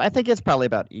 I think it's probably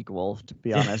about equal, to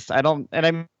be honest. I don't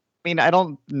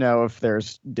know if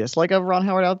there's dislike of Ron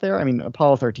Howard out there. I mean,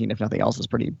 Apollo 13, if nothing else, is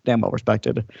pretty damn well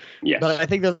respected. Yes. But I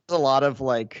think there's a lot of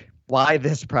why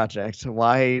this project?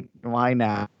 Why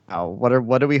now?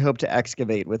 What do we hope to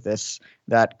excavate with this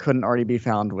that couldn't already be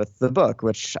found with the book,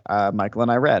 which Michael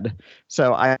and I read?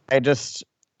 So I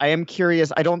am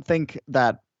curious. I don't think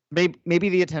that maybe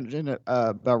the attention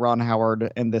about Ron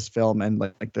Howard in this film and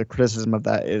like the criticism of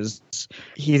that is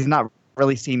he's not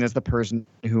really seen as the person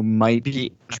who might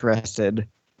be interested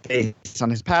based on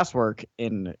his past work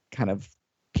in kind of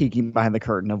peeking behind the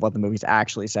curtain of what the movie's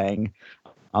actually saying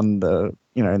on the,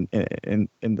 you know, in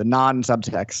the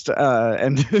non-subtext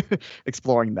and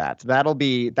exploring that. That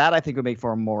I think would make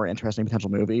for a more interesting potential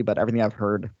movie, but everything I've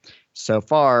heard so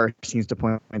far seems to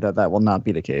point that will not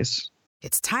be the case.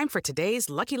 It's time for today's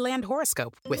Lucky Land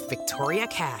horoscope with Victoria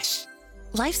Cash.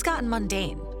 Life's gotten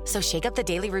mundane, so shake up the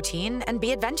daily routine and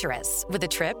be adventurous with a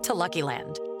trip to Lucky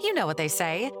Land. You know what they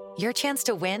say, your chance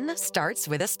to win starts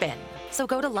with a spin. So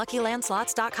go to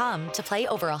LuckyLandSlots.com to play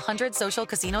over 100 social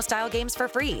casino-style games for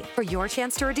free for your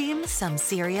chance to redeem some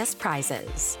serious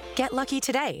prizes. Get lucky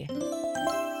today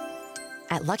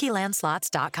at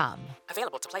LuckyLandSlots.com.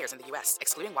 Available to players in the U.S.,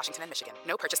 excluding Washington and Michigan.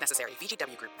 No purchase necessary.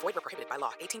 VGW Group. Void where prohibited by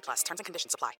law. 18+. Terms and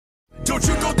conditions apply. Don't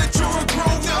you know that you're a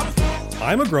grown-up?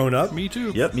 I'm a grown-up. Me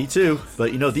too. Yep, me too.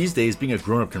 But these days, being a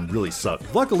grown-up can really suck.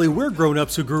 Luckily, we're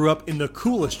grown-ups who grew up in the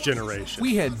coolest generation.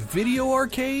 We had video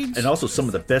arcades. And also some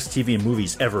of the best TV and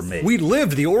movies ever made. We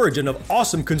lived the origin of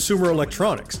awesome consumer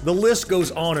electronics. The list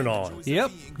goes on and on.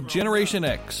 Yep, Generation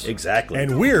X. Exactly.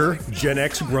 And we're Gen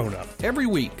X Grown-Up. Every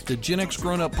week, the Gen X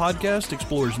Grown-Up podcast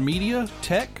explores media,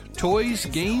 tech, toys,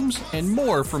 games, and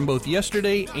more from both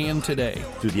yesterday and today.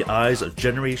 Through the eyes of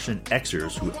Generation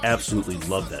Xers who absolutely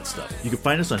love that stuff. You can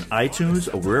find us on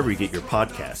iTunes or wherever you get your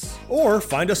podcasts. Or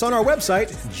find us on our website,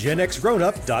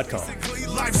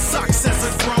 genxgrownup.com. Life sucks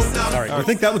as a grown-up. All right, you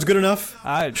think that was good enough?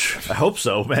 I hope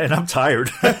so, man. I'm tired.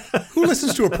 Who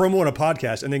listens to a promo on a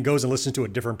podcast and then goes and listens to a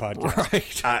different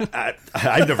podcast? Right.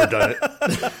 I've never done it.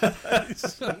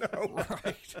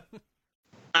 Right.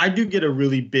 I do get a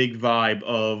really big vibe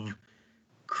of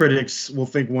critics will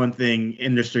think one thing,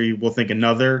 industry will think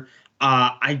another.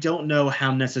 I don't know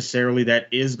how necessarily that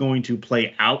is going to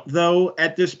play out, though,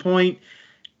 at this point.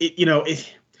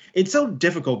 It's so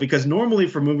difficult because normally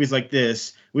for movies like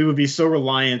this, we would be so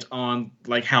reliant on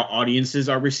like how audiences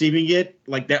are receiving it.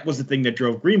 Like that was the thing that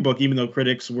drove Green Book, even though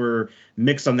critics were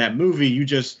mixed on that movie. You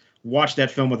just watched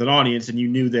that film with an audience and you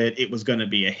knew that it was going to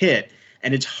be a hit.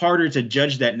 And it's harder to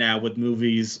judge that now with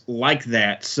movies like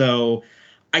that. So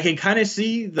I can kind of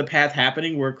see the path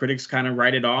happening where critics kind of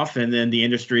write it off and then the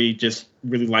industry just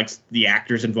really likes the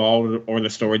actors involved or the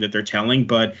story that they're telling.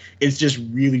 But it's just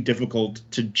really difficult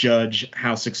to judge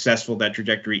how successful that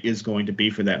trajectory is going to be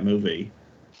for that movie.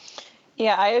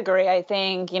 Yeah, I agree. I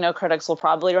think, critics will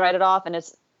probably write it off and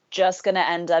it's just going to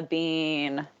end up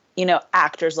being,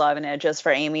 actors loving it just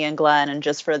for Amy and Glenn and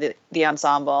just for the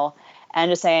ensemble. And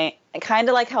just saying, kind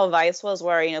of like how Vice was,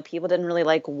 where, people didn't really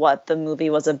like what the movie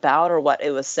was about or what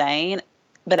it was saying.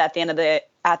 But at the end of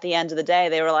the day,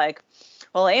 they were like,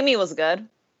 well, Amy was good.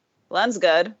 Glenn's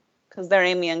good because they're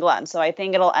Amy and Glenn. So I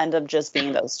think it'll end up just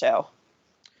being those two.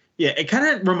 Yeah, it kind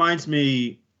of reminds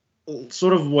me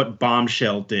sort of what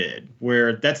Bombshell did,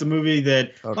 where that's a movie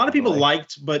that a lot of people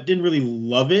liked but didn't really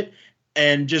love it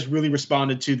and just really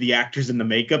responded to the actors and the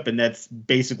makeup. And that's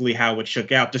basically how it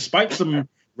shook out, despite some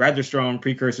rather strong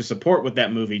precursor support with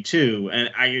that movie too. And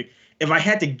if I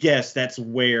had to guess, that's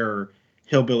where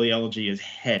Hillbilly Elegy is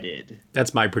headed.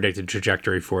 That's my predicted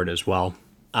trajectory for it as well.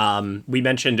 We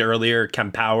mentioned earlier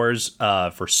Kemp Powers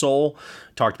for Soul,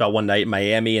 talked about One Night in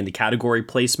Miami and the category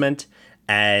placement.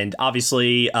 And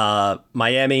obviously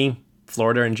Miami,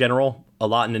 Florida in general, a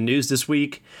lot in the news this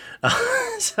week.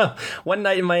 So One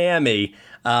Night in Miami,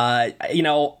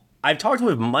 I've talked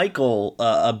with Michael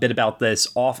a bit about this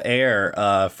off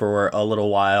air for a little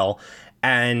while,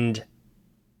 and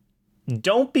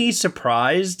don't be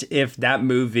surprised if that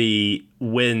movie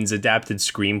wins adapted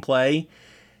screenplay.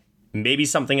 Maybe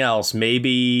something else.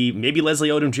 Maybe Leslie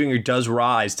Odom Jr. does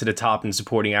rise to the top in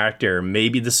supporting actor.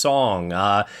 Maybe the song,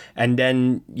 and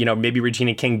then maybe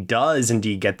Regina King does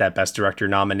indeed get that Best Director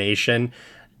nomination.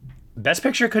 Best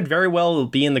Picture could very well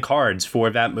be in the cards for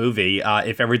that movie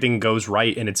if everything goes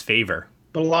right in its favor.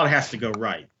 But a lot has to go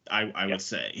right, I would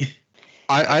say.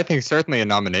 I think certainly a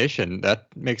nomination, that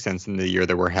makes sense in the year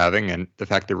that we're having, and the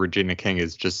fact that Regina King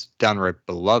is just downright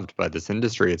beloved by this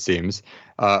industry, it seems.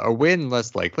 A win,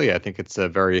 less likely. I think it's a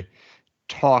very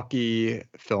talky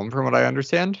film from what I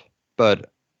understand,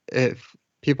 but if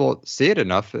people see it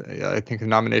enough, I think a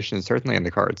nomination is certainly in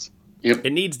the cards. Yep.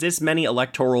 It needs this many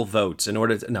electoral votes in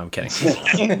order to... No, I'm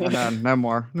kidding. No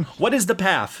more. What is the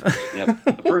path? Yep.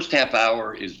 The first half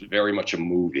hour is very much a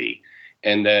movie.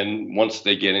 And then once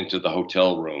they get into the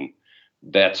hotel room,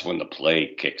 that's when the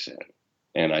play kicks in.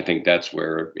 And I think that's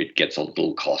where it gets a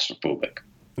little claustrophobic.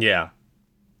 Yeah.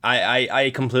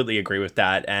 I completely agree with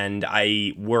that. And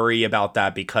I worry about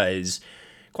that because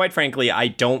quite frankly, I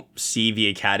don't see the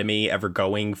Academy ever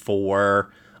going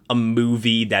for a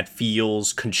movie that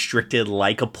feels constricted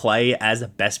like a play as a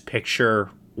Best Picture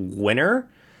winner.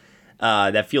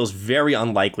 That feels very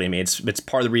unlikely. I mean, it's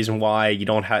part of the reason why you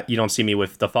don't see me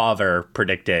with The Father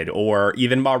predicted, or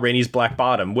even Ma Rainey's Black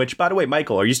Bottom. Which, by the way,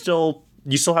 Michael, you still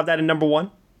have that in number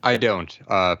 1? I don't.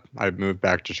 I moved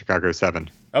back to Chicago 7.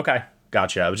 Okay,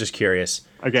 gotcha. I was just curious.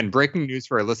 Again, breaking news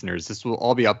for our listeners. This will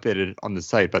all be updated on the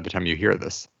site by the time you hear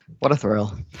this. What a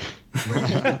thrill.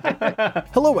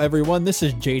 Hello, everyone. This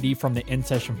is JD from the In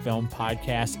Session Film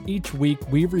Podcast. Each week,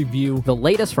 we review the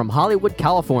latest from Hollywood,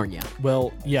 California.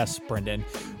 Well, yes, Brendan.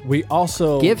 We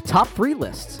also give top 3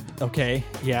 lists. Okay.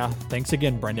 Yeah. Thanks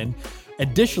again, Brendan.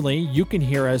 Additionally, you can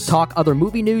hear us talk other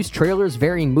movie news, trailers,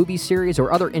 varying movie series,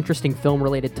 or other interesting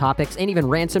film-related topics, and even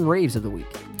rants and raves of the week.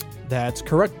 That's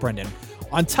correct, Brendan.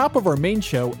 On top of our main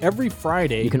show, every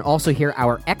Friday, you can also hear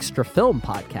our extra film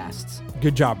podcasts.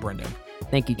 Good job, Brendan.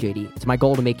 Thank you, JD. It's my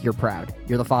goal to make you proud.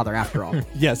 You're the father, after all.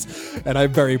 Yes, and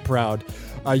I'm very proud.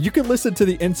 You can listen to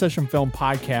the In Session Film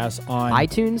Podcast on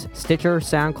iTunes, Stitcher,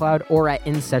 SoundCloud, or at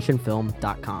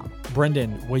InSessionFilm.com.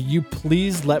 Brendan, will you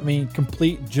please let me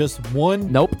complete just one?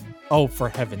 Nope. Oh, for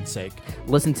heaven's sake.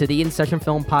 Listen to the In Session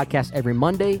Film Podcast every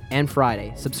Monday and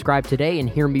Friday. Subscribe today and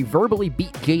hear me verbally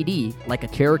beat JD like a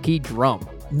Cherokee drum.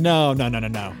 No.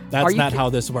 That's not how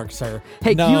this works, sir.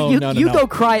 Hey, no, you go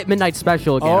cry at Midnight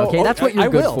Special again, okay? That's what you're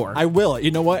good for. I will.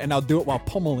 You know what? And I'll do it while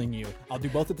pummeling you. I'll do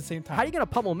both at the same time. How are you going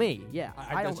to pummel me? Yeah,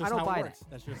 I don't buy that.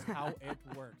 That's just how it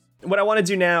works. What I want to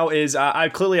do now is,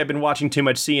 I've been watching too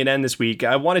much CNN this week.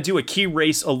 I want to do a key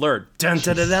race alert. Dun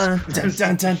dun dun dun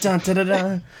dun dun dun dun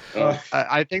dun.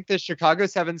 I think the Chicago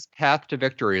 7's path to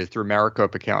victory is through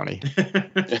Maricopa County.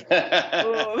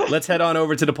 Let's head on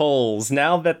over to the polls.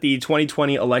 Now that the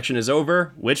 2020 election is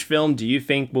over, which film do you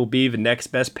think will be the next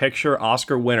Best Picture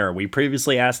Oscar winner? We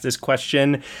previously asked this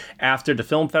question after the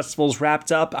film festivals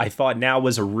wrapped up. I thought now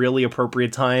was a really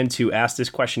appropriate time to ask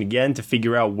this question again to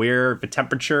figure out where the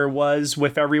temperature was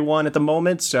with everyone at the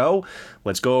moment. So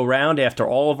let's go around after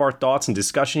all of our thoughts and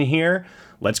discussion here.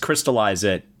 Let's crystallize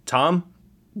it. Tom,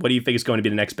 what do you think is going to be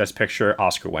the next Best Picture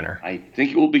Oscar winner? I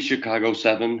think it will be Chicago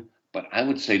 7, but I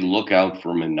would say look out for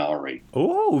Minari.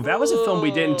 Oh, that was a film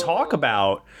we didn't talk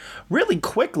about. Really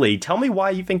quickly, tell me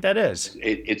why you think that is.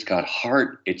 It's got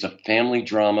heart. It's a family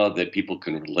drama that people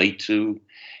can relate to,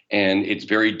 and it's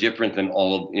very different than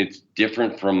it's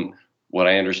different from what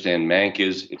I understand Mank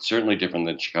is. It's certainly different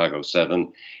than Chicago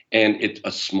 7. And it's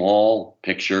a small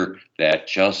picture that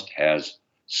just has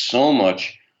so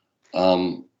much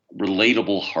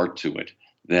relatable heart to it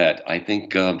that I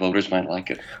think voters might like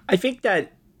it. I think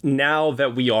that now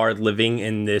that we are living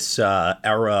in this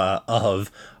era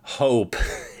of hope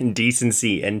and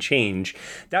decency and change,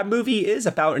 that movie is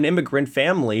about an immigrant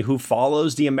family who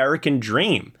follows the American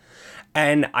dream.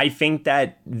 And I think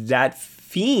that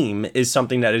theme is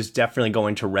something that is definitely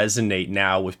going to resonate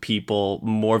now with people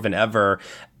more than ever,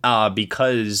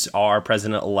 because our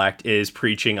president-elect is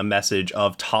preaching a message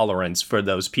of tolerance for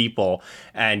those people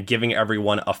and giving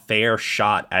everyone a fair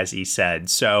shot, as he said.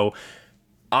 So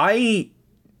I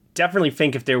definitely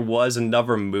think if there was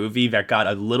another movie that got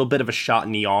a little bit of a shot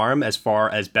in the arm as far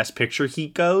as Best Picture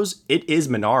heat goes, it is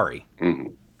Minari.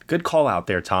 Mm-hmm. Good call out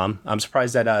there, Tom. I'm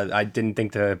surprised that I didn't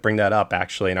think to bring that up,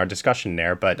 actually, in our discussion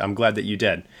there, but I'm glad that you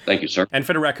did. Thank you, sir. And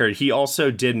for the record, he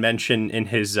also did mention in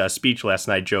his speech last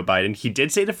night, Joe Biden, he did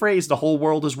say the phrase, the whole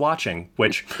world is watching,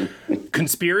 which,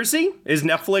 conspiracy? Is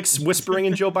Netflix whispering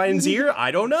in Joe Biden's ear?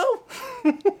 I don't know.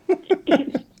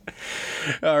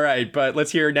 All right, but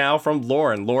let's hear now from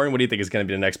Lauren. Lauren, what do you think is going to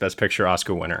be the next Best Picture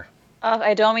Oscar winner?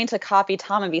 I don't mean to copy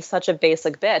Tom and be such a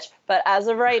basic bitch, but as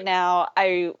of right now,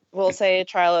 I will say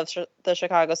Trial of the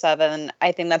Chicago 7.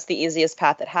 I think that's the easiest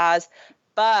path it has.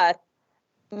 But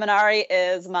Minari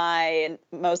is my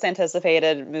most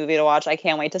anticipated movie to watch. I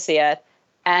can't wait to see it.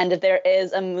 And if there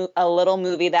is a little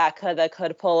movie that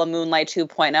could pull a Moonlight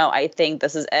 2.0, I think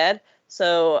this is it.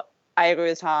 So I agree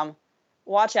with Tom.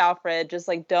 Watch Alfred. Just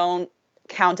don't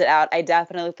count it out. I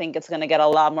definitely think it's going to get a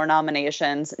lot more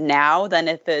nominations now than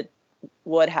if it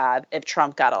would have if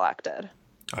Trump got elected.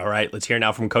 All right, let's hear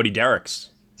now from Cody Derricks.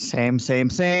 Same.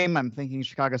 I'm thinking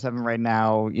Chicago 7 right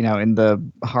now, in the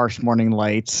harsh morning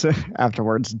lights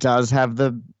afterwards does have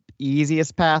the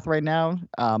easiest path right now.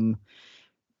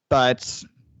 But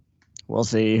we'll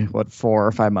see what 4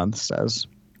 or 5 months says.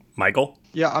 Michael?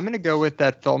 Yeah, I'm going to go with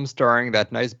that film starring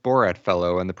that nice Borat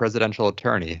fellow and the presidential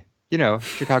attorney.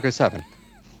 Chicago 7.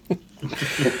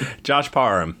 Josh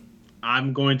Parham.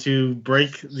 I'm going to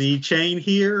break the chain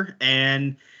here,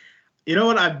 and You know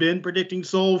what? I've been predicting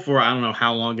Soul for I don't know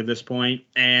how long at this point,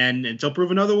 and until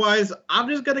proven otherwise, I'm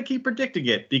just gonna keep predicting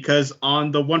it because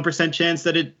on the 1% chance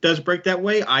that it does break that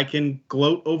way, I can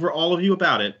gloat over all of you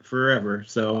about it forever.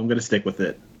 So I'm gonna stick with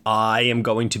it. I am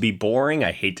going to be boring.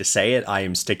 I hate to say it. I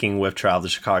am sticking with Trial of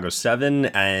Chicago 7.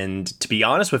 And to be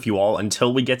honest with you all,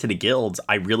 until we get to the guilds,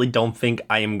 I really don't think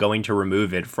I am going to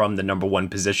remove it from the number 1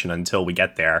 position until we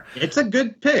get there. It's a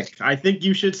good pick. I think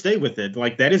you should stay with it.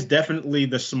 Like, that is definitely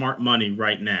the smart money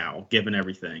right now, given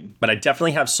everything. But I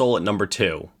definitely have Soul at number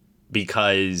 2.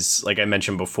 Because, like I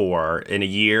mentioned before, in a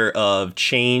year of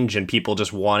change and people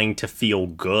just wanting to feel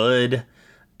good,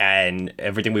 and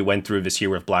everything we went through this year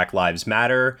with Black Lives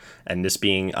Matter, and this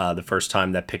being the first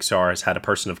time that Pixar has had a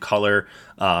person of color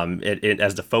it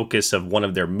as the focus of one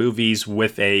of their movies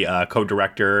with a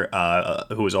co-director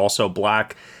who is also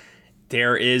Black,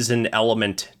 there is an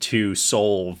element to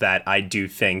Soul that I do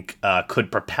think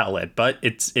could propel it, but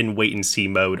it's in wait-and-see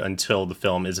mode until the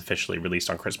film is officially released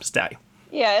on Christmas Day.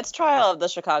 Yeah, it's Trial of the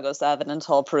Chicago 7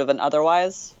 until proven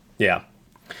otherwise. Yeah.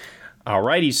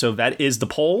 Alrighty, so that is the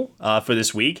poll for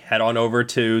this week. Head on over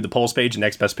to the polls page at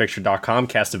nextbestpicture.com.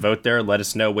 Cast a vote there. Let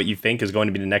us know what you think is going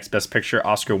to be the Next Best Picture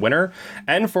Oscar winner.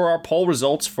 And for our poll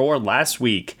results for last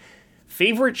week,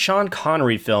 favorite Sean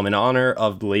Connery film in honor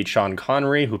of the late Sean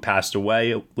Connery, who passed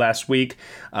away last week.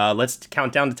 Let's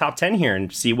count down the top 10 here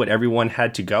and see what everyone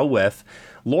had to go with.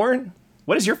 Lauren,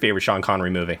 what is your favorite Sean Connery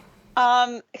movie?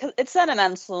 It's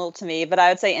sentimental to me, but I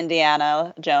would say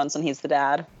Indiana Jones when he's the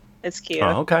dad. It's cute.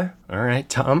 Oh, okay. All right.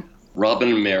 Tom? Robin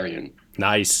and Marion.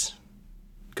 Nice.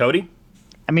 Cody?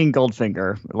 I mean,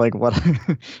 Goldfinger. Like, what?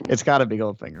 It's got to be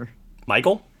Goldfinger.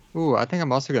 Michael? Ooh, I think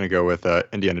I'm also going to go with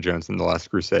Indiana Jones and the Last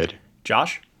Crusade.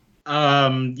 Josh?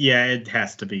 Yeah, it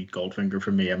has to be Goldfinger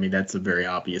for me. I mean, that's a very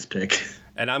obvious pick.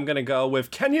 And I'm going to go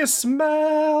with Can You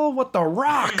Smell What the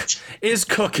Rock is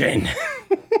Cooking?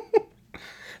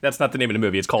 That's not the name of the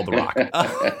movie. It's called The Rock.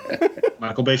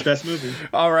 Michael Bay's best movie.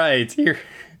 All right.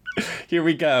 Here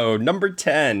we go. Number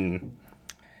 10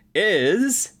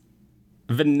 is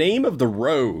The Name of the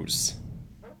Rose.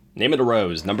 Name of the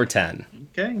Rose, number 10.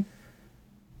 Okay.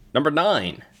 Number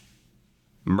 9,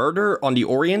 Murder on the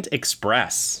Orient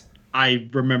Express. I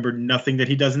remember nothing that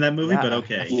he does in that movie, but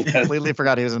okay. Completely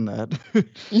forgot he was in that.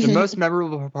 The most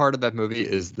memorable part of that movie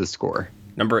is the score.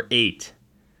 Number 8,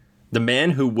 The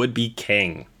Man Who Would Be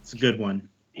King. It's a good one.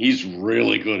 He's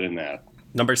really good in that.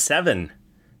 Number 7,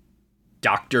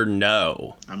 Dr.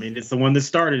 No. I mean, it's the one that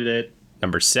started it.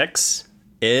 Number 6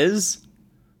 is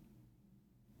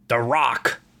The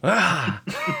Rock. Ah.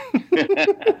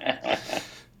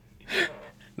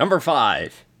 Number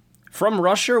 5, From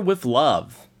Russia with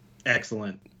Love.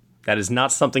 Excellent. That is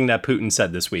not something that Putin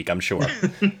said this week, I'm sure.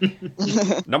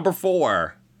 Number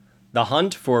 4, The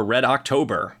Hunt for Red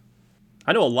October.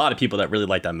 I know a lot of people that really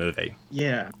like that movie.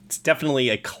 Yeah. It's definitely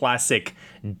a classic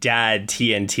dad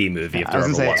TNT movie, if there ever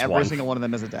was one. Every single one of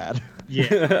them is a dad.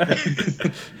 Yeah.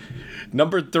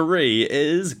 Number 3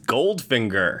 is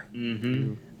Goldfinger.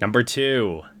 Mm-hmm. Number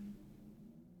 2,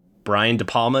 Brian De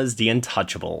Palma's The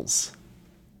Untouchables.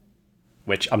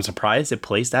 Which I'm surprised it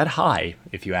placed that high,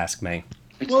 if you ask me.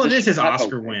 Well, it is his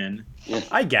Oscar win. Yeah.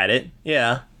 I get it,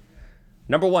 yeah.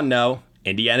 Number 1, no.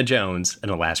 Indiana Jones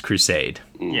and The Last Crusade.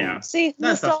 Yeah. See,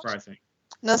 that's not surprising.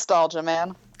 Nostalgia,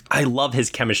 man. I love his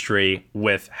chemistry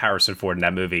with Harrison Ford in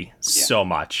that movie so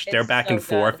much. Their back so and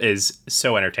forth good. is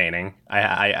so entertaining.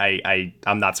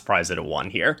 I'm not surprised that it won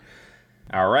here.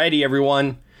 Alrighty,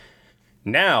 everyone.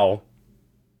 Now,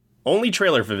 only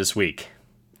trailer for this week.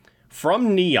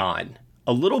 From Neon,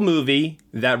 a little movie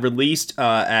that released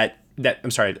a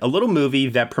little movie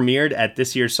that premiered at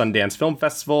this year's Sundance Film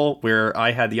Festival, where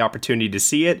I had the opportunity to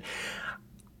see it.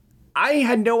 I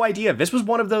had no idea. This was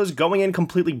one of those going in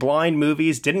completely blind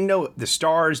movies. Didn't know the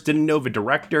stars, didn't know the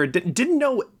director, didn't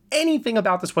know anything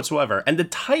about this whatsoever. And the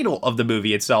title of the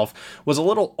movie itself was a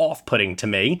little off-putting to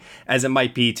me, as it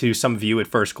might be to some of you at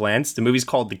first glance. The movie's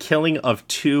called The Killing of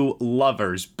Two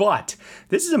Lovers. But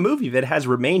this is a movie that has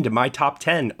remained in my top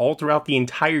 10 all throughout the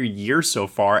entire year so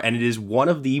far, and it is one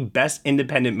of the best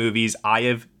independent movies I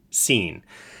have seen.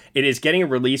 It is getting a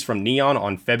release from Neon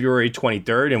on February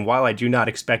 23rd, and while I do not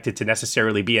expect it to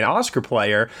necessarily be an Oscar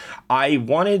player, I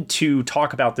wanted to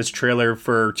talk about this trailer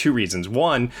for 2 reasons.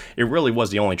 1, it really was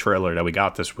the only trailer that we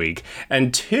got this week.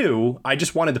 And 2, I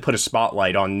just wanted to put a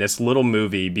spotlight on this little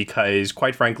movie because,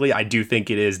 quite frankly, I do think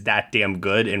it is that damn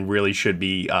good and really should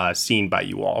be seen by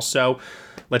you all. So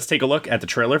let's take a look at the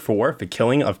trailer for The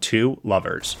Killing of Two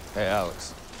Lovers. Hey,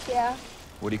 Alex. Yeah?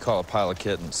 What do you call a pile of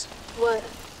kittens? What?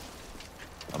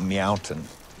 A meowton.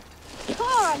 Come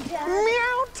on, Dad.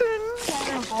 Meowton.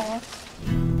 Terrible.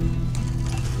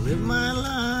 live my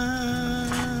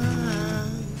life,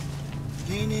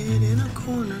 painted in a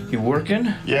corner. You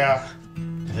working? Yeah.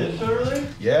 This early?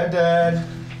 Yeah, Dad.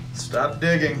 Stop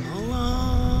digging. You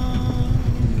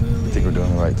think we're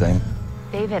doing the right thing?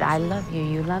 David, I love you.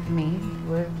 You love me.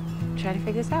 We're trying to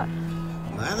figure this out.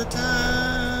 By the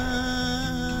time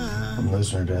I'm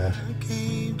listening, Dad.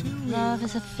 Love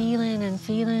is a feeling, and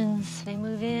feelings, they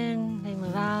move in, they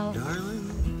move out.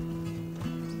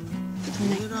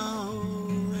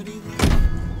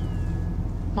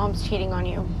 Mom's cheating on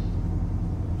you.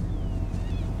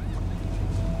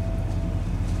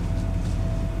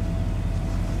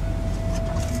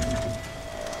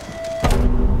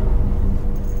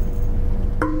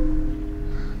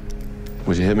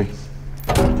 Would you hit me?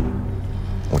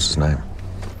 What's his name?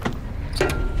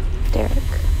 Derek.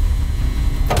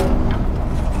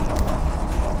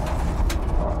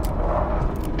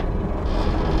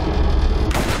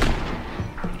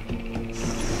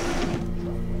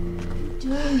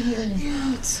 Doing here?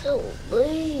 Yeah, it's so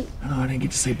late. No, I didn't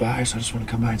get to say bye, so I just want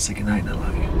to come by and say goodnight, and I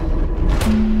love you.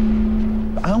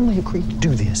 I only agreed to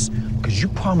do this because you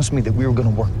promised me that we were going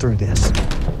to work through this.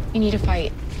 You need to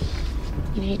fight.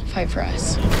 You need to fight for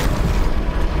us.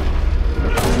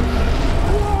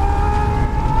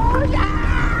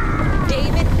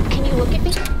 David, can you look at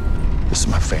me? This is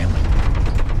my family.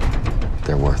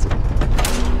 They're worth it.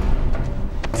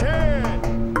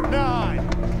 10, 9,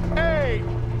 8,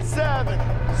 7,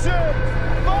 6,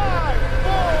 5,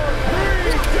 4,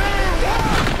 3, 2,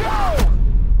 1, go!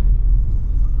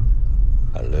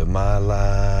 I live my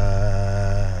life,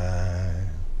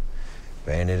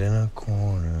 painted in a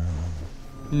corner.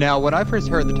 Now, when I first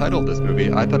heard the title of this movie,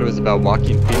 I thought it was about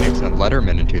Joaquin Phoenix and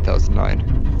Letterman in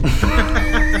 2009.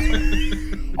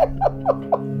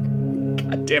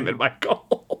 God damn it,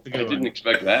 Michael. I didn't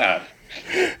expect that.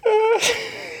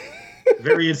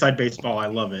 Very inside baseball. I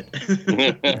love it.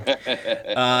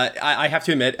 I have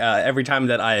to admit, every time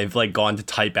that I've gone to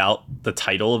type out the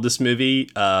title of this movie,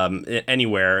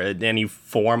 anywhere, in any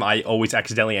form, I always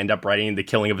accidentally end up writing The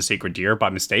Killing of a Sacred Deer by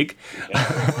mistake.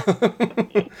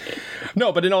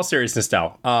 No, but in all seriousness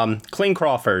now, Clayne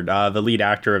Crawford, the lead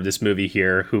actor of this movie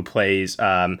here, who plays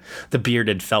the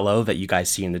bearded fellow that you guys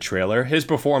see in the trailer, his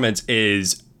performance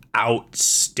is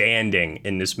outstanding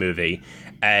in this movie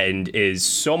and is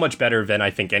so much better than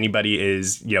I think anybody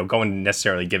is, going to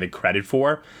necessarily give it credit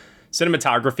for.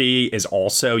 Cinematography is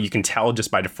also, you can tell just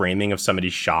by the framing of some of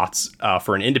these shots,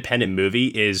 for an independent movie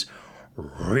is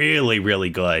really, really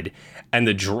good. And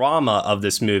the drama of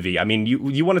this movie, I mean,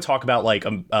 you want to talk about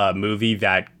a movie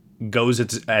that goes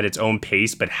at its own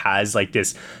pace, but has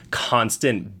this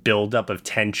constant buildup of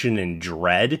tension and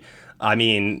dread. I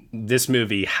mean, this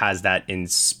movie has that in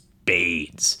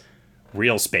spades,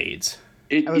 real spades.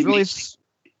 It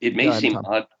may seem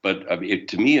odd, but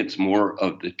to me, it's more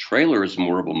of the trailer is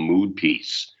more of a mood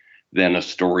piece than a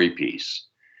story piece.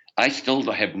 I still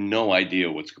have no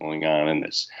idea what's going on in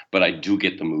this, but I do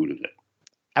get the mood of it.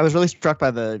 I was really struck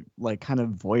by the kind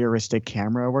of voyeuristic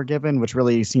camera we're given, which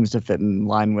really seems to fit in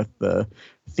line with the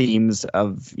themes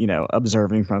of,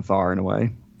 observing from afar in a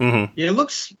way. Mm-hmm. Yeah,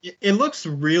 it looks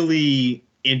really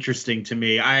interesting to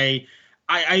me. I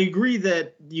agree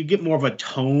that you get more of a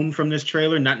tone from this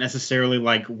trailer, not necessarily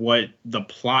what the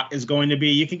plot is going to be.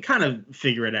 You can kind of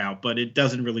figure it out, but it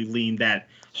doesn't really lean that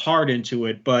hard into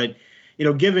it. But,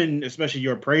 given especially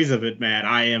your praise of it, Matt,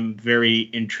 I am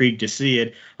very intrigued to see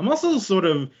it. I'm also sort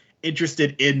of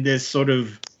interested in this sort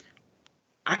of,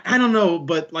 I don't know,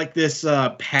 but this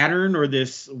pattern or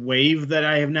this wave that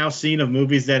I have now seen of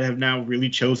movies that have now really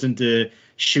chosen to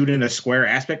shoot in a square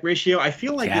aspect ratio. I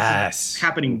feel like this is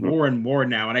happening more and more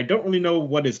now, and I don't really know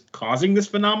what is causing this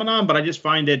phenomenon, but I just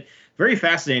find it very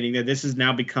fascinating that this is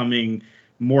now becoming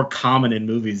more common in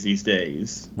movies these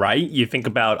days. Right? You think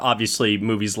about, obviously,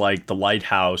 movies like The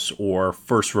Lighthouse or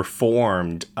First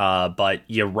Reformed, but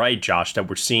you're right, Josh, that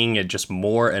we're seeing it just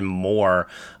more and more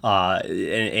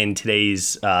in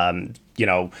today's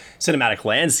cinematic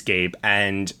landscape.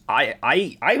 And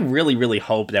I really, really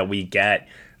hope that we get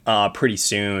pretty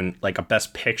soon a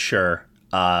Best Picture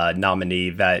nominee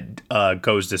that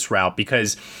goes this route,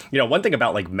 because one thing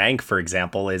about Mank, for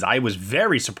example, is I was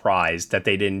very surprised that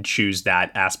they didn't choose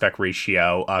that aspect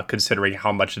ratio, considering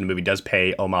how much the movie does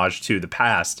pay homage to the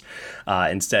past.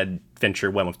 Instead,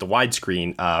 Fincher went with the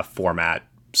widescreen format.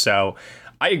 So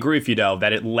I agree with you, though,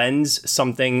 that it lends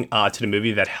something to the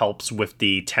movie that helps with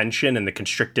the tension and the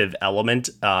constrictive element.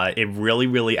 It really,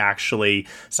 really actually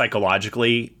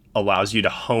psychologically allows you to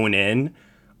hone in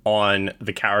on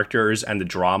the characters and the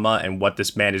drama and what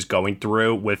this man is going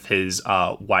through with his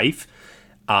wife.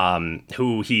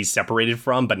 who he's separated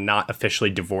from but not officially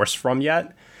divorced from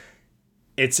yet.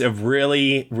 It's a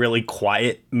really, really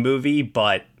quiet movie,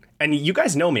 and you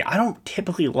guys know me, I don't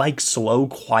typically like slow,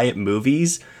 quiet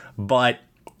movies, but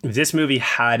this movie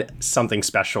had something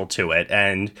special to it.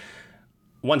 And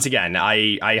once again,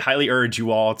 I highly urge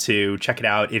you all to check it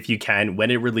out if you can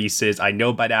when it releases. I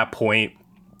know by that point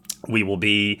we will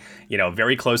be,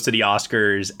 very close to the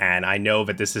Oscars, and I know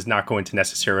that this is not going to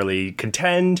necessarily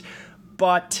contend,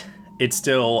 but it's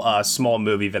still a small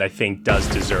movie that I think does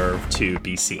deserve to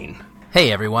be seen.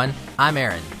 Hey everyone, I'm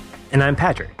Aaron. And I'm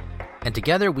Patrick. And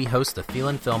together we host the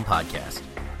Feelin' Film Podcast,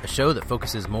 a show that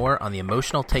focuses more on the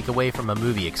emotional takeaway from a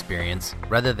movie experience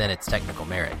rather than its technical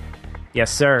merit.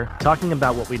 Yes, sir. Talking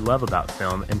about what we love about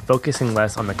film and focusing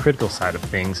less on the critical side of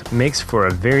things makes for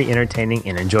a very entertaining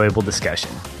and enjoyable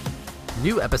discussion.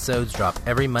 New episodes drop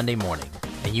every Monday morning,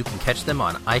 and you can catch them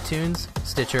on iTunes,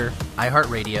 Stitcher,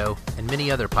 iHeartRadio, and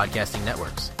many other podcasting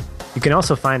networks. You can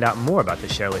also find out more about the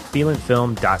show at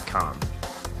feelinfilm.com.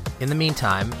 In the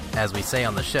meantime, as we say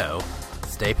on the show,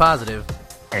 stay positive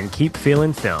and keep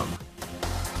feeling film.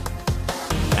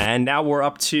 And now we're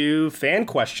up to fan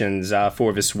questions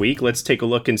for this week. Let's take a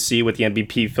look and see what the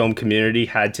MVP film community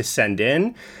had to send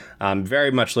in. I'm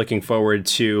very much looking forward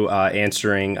to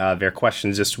answering their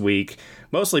questions this week,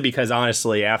 mostly because,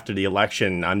 honestly, after the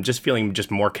election, I'm just feeling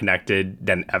just more connected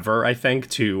than ever, I think,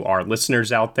 to our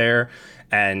listeners out there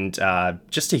and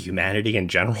just to humanity in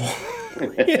general.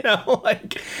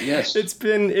 Yes. It's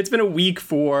been a week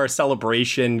for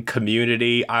celebration,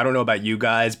 community. I don't know about you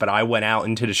guys, but I went out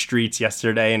into the streets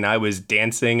yesterday and I was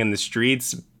dancing in the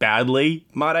streets badly,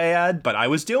 might I add, but I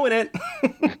was doing it.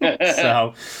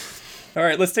 So, all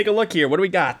right, let's take a look here. What do we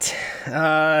got?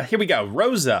 Here we go.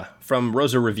 Rosa from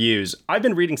Rosa Reviews. I've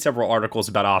been reading several articles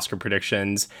about Oscar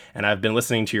predictions, and I've been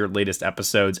listening to your latest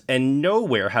episodes, and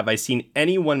nowhere have I seen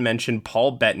anyone mention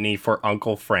Paul Bettany for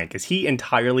Uncle Frank. Is he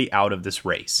entirely out of this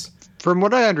race? From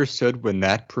what I understood when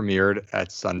that premiered at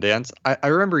Sundance, I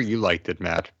remember you liked it,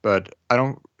 Matt, but I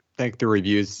don't think the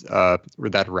reviews were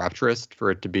that rapturous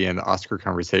for it to be in the Oscar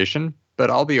conversation.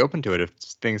 But I'll be open to it if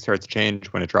things start to change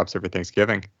when it drops over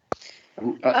Thanksgiving.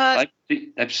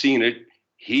 I've seen it.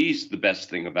 He's the best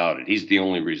thing about it. He's the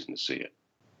only reason to see it.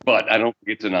 But I don't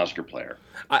think it's an Oscar player.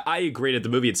 I agree that the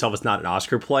movie itself is not an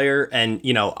Oscar player. And,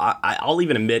 I'll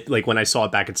even admit, when I saw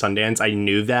it back at Sundance, I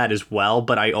knew that as well.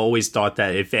 But I always thought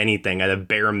that, if anything, at a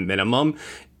bare minimum,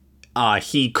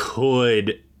 he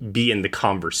could be in the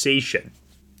conversation.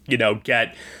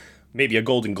 Get maybe a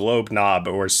Golden Globe nod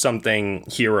or something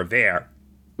here or there.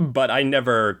 But I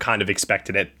never kind of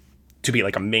expected it to be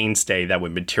like a mainstay that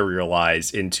would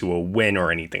materialize into a win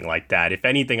or anything like that. If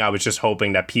anything, I was just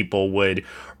hoping that people would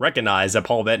recognize that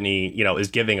Paul Bettany,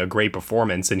 is giving a great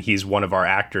performance, and he's one of our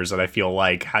actors that I feel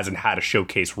like hasn't had a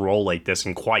showcase role like this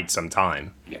in quite some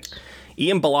time. Yes.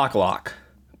 Ian Balaklak,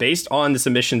 based on the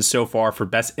submissions so far for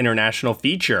Best International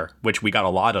Feature, which we got a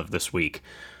lot of this week,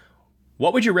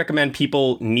 what would you recommend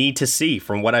people need to see?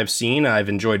 From what I've seen, I've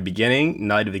enjoyed Beginning,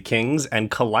 Night of the Kings, and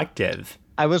Collective.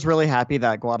 I was really happy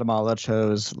that Guatemala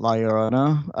chose La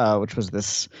Llorona, which was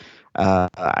this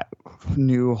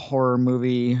new horror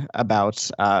movie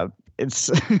about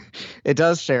it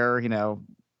does share,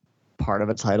 part of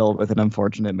its title with an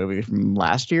unfortunate movie from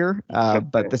last year,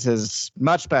 but this is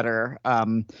much better.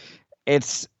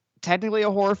 It's technically a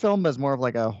horror film, but it's more of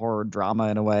like a horror drama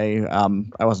in a way.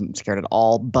 I wasn't scared at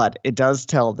all, but it does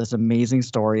tell this amazing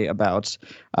story about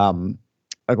a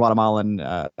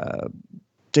Guatemalan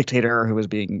dictator who was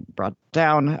being brought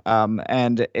down,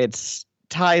 and it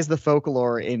ties the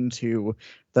folklore into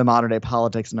the modern day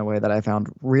politics in a way that I found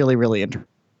really, really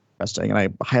interesting, and I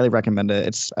highly recommend it.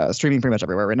 It's streaming pretty much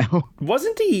everywhere right now.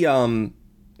 Wasn't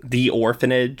the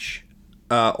Orphanage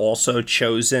also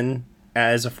chosen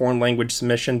as a foreign language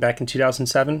submission back in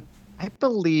 2007? I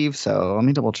believe so. Let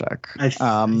me double check. I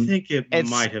think it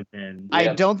might have been. I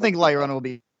don't think La Llorona will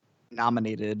be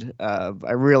nominated.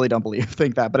 I really don't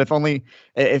think that, but if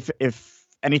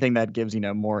anything, that gives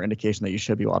more indication that you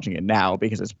should be watching it now,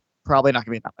 because it's probably not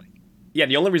going to be nominated. Yeah,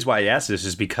 the only reason why I asked this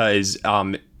is because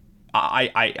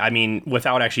I mean,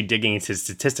 without actually digging into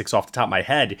statistics off the top of my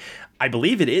head, I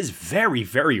believe it is very,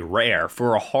 very rare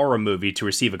for a horror movie to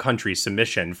receive a country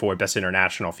submission for Best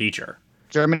International Feature.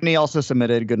 Germany also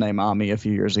submitted Goodnight Mommy a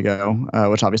few years ago,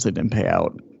 which obviously didn't pay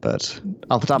out, but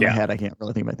off the top of my head, I can't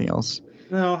really think of anything else.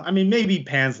 No, I mean, maybe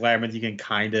Pan's Labyrinth you can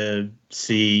kind of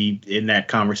see in that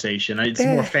conversation. It's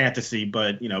more fantasy,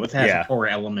 but, it has horror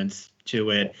elements to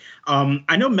it.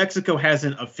 I know Mexico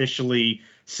hasn't officially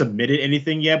submitted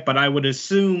anything yet, but I would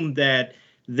assume that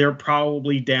they're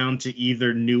probably down to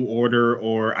either New Order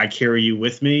or I Carry You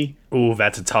With Me. Ooh,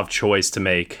 that's a tough choice to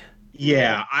make.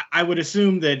 Yeah, I would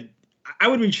assume that I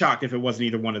would be shocked if it wasn't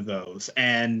either one of those.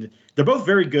 And they're both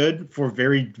very good for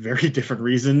very, very different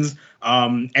reasons,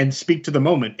 and speak to the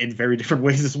moment in very different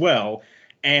ways as well.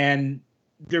 And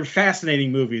they're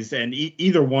fascinating movies, and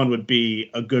either one would be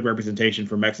a good representation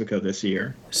for Mexico this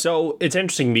year. So it's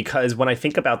interesting because when I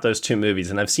think about those two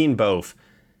movies, and I've seen both,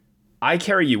 I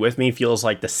Carry You With Me feels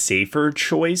like the safer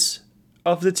choice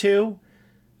of the two,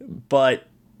 but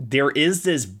there is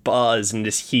this buzz and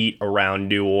this heat around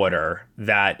New Order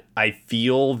that I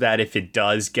feel that if it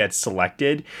does get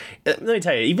selected, let me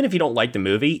tell you, even if you don't like the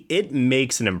movie, it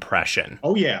makes an impression.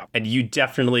 Oh, yeah. And you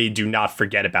definitely do not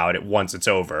forget about it once it's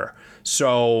over.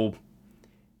 So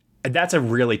that's a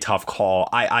really tough call.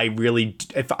 I really,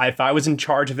 if I was in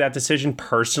charge of that decision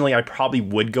personally, I probably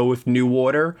would go with New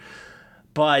Order.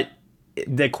 But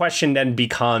the question then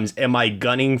becomes, am I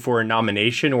gunning for a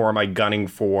nomination or am I gunning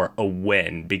for a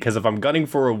win? Because if I'm gunning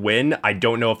for a win, I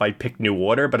don't know if I pick New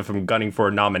Order, but if I'm gunning for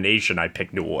a nomination, I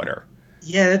pick New Order.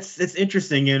 Yeah, it's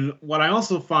interesting. And what I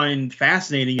also find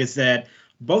fascinating is that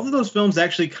both of those films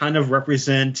actually kind of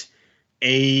represent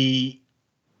a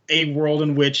world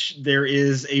in which there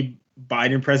is a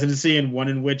Biden presidency and one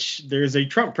in which there's a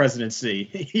Trump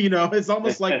presidency. You know, it's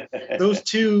almost like those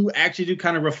two actually do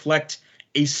kind of reflect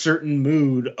a certain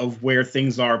mood of where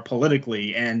things are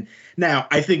politically. And now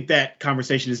I think that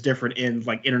conversation is different in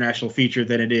like international feature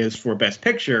than it is for Best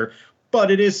Picture, but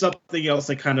it is something else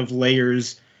that kind of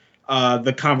layers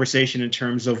the conversation in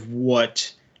terms of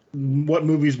what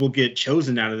movies will get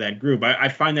chosen out of that group. I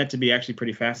find that to be actually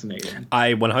pretty fascinating.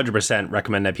 I 100%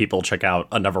 recommend that people check out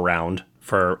Another Round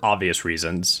for obvious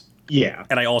reasons. Yeah.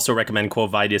 And I also recommend Quo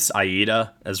Vadis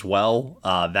Aida as well.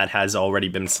 That has already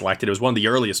been selected. It was one of the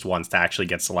earliest ones to actually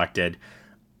get selected.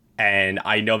 And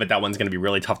I know that one's going to be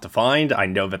really tough to find. I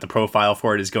know that the profile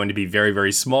for it is going to be very,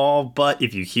 very small. But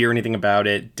if you hear anything about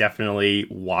it, definitely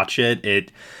watch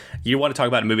it. You want to talk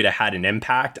about a movie that had an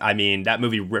impact. I mean, that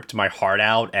movie ripped my heart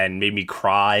out and made me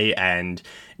cry and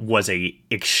was a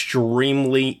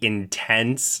extremely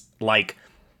intense, like,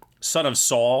 Son of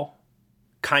Saul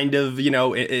kind of,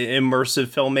 immersive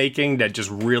filmmaking that just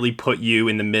really put you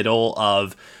in the middle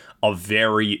of a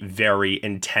very, very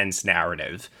intense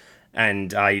narrative.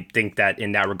 And I think that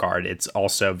in that regard, it's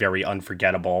also very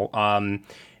unforgettable.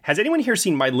 Has anyone here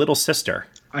seen My Little Sister?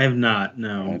 I have not,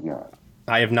 no. I have not.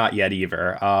 I have not yet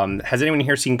either. Has anyone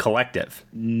here seen Collective?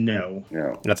 No.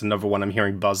 That's another one I'm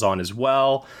hearing buzz on as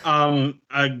well.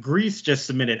 Greece just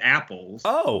submitted Apples.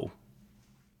 Oh.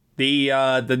 The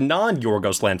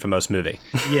non-Yorgos Lanthimos movie.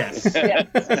 Yes.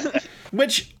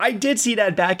 Which I did see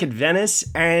that back at Venice,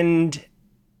 and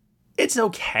it's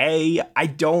okay. I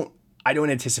don't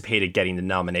anticipate it getting the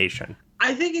nomination.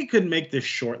 I think it could make the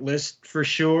short list for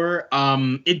sure.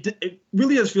 It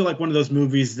really does feel like one of those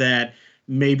movies that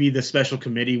maybe the special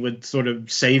committee would sort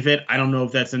of save it. I don't know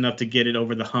if that's enough to get it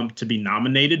over the hump to be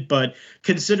nominated, but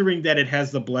considering that it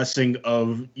has the blessing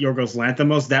of Yorgos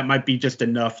Lanthimos, that might be just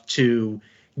enough to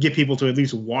get people to at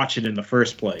least watch it in the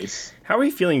first place. How are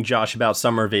you feeling, Josh, about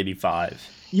Summer of '85?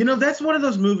 That's one of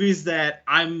those movies that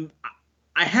I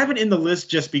have it in the list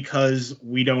just because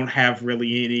we don't have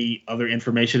really any other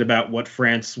information about what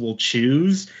France will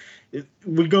choose.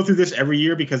 We go through this every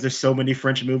year because there's so many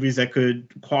French movies that could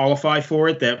qualify for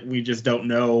it that we just don't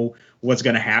know what's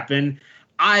going to happen.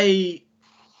 I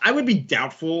would be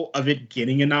doubtful of it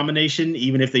getting a nomination,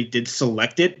 even if they did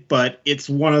select it, but it's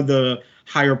one of the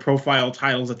higher profile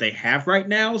titles that they have right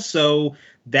now, so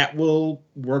that will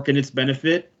work in its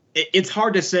benefit. It's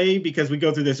hard to say because we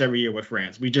go through this every year with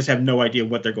France. We just have no idea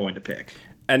what they're going to pick.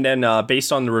 And then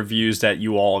based on the reviews that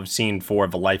you all have seen for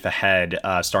The Life Ahead,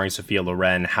 starring Sophia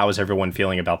Loren, how is everyone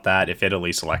feeling about that if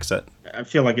Italy selects it? I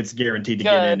feel like it's guaranteed to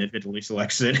get in if Italy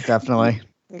selects it. Definitely.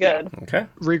 Good. Okay.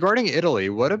 Regarding Italy,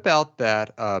 what about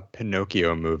that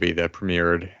Pinocchio movie that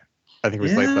premiered, I think it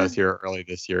was late last year, early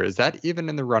this year? Is that even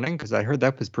in the running? Because I heard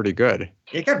that was pretty good.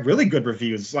 It got really good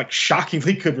reviews, like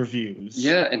shockingly good reviews.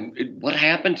 Yeah, and what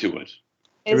happened to it?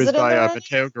 It was by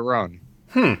Matteo Garrone.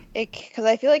 Because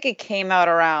I feel like it came out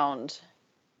around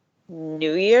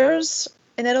New Year's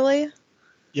in Italy.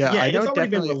 Yeah, it's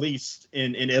already been released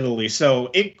in Italy, so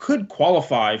it could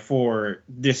qualify for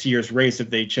this year's race if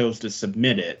they chose to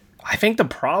submit it. I think the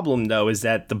problem, though, is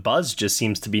that the buzz just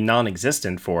seems to be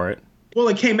non-existent for it. Well,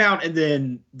 it came out and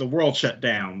then the world shut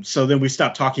down, so then we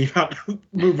stopped talking about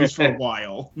movies for a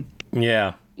while.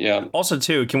 Yeah. Yeah. Also,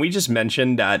 too, can we just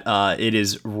mention that it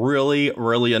is really,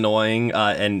 really annoying,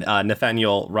 and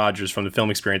Nathaniel Rogers from the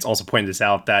Film Experience also pointed this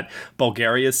out, that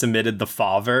Bulgaria submitted The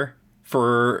Father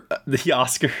for the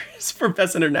Oscars for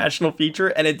Best International Feature,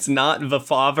 and it's not The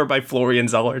Father by Florian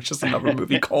Zeller. It's just another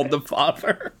movie called The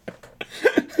Father.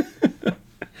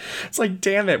 It's like,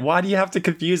 damn it, why do you have to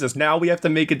confuse us? Now we have to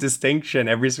make a distinction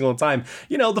every single time.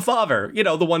 You know, The Father, you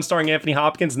know, the one starring Anthony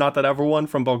Hopkins, not that other one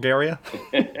from Bulgaria.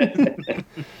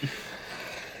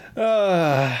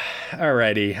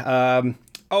 Alrighty.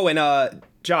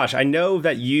 Josh, I know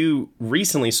that you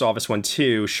recently saw this one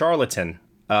too, Charlatan,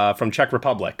 from Czech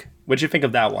Republic. What'd you think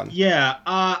of that one? Yeah,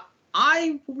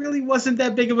 I really wasn't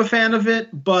that big of a fan of it,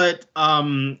 but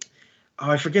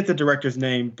I forget the director's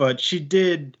name, but she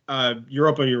did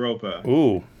Europa.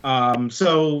 Ooh.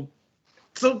 So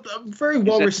very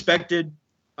well respected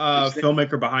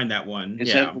filmmaker behind that one.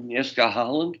 Is that Agnieszka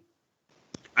Holland?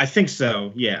 I think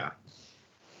so. Yeah.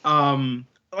 Like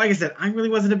I said, I really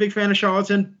wasn't a big fan of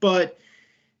Charlatan, but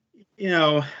you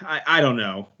know, I don't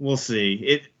know. We'll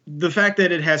see. The fact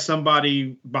that it has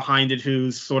somebody behind it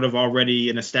who's sort of already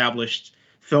an established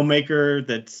filmmaker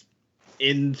that's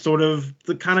in sort of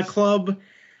the kind of club,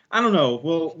 I don't know.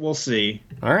 We'll see.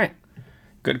 All right.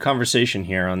 Good conversation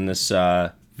here on this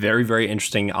very, very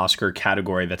interesting Oscar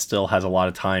category that still has a lot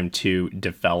of time to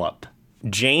develop.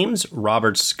 James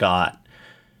Robert Scott,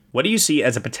 what do you see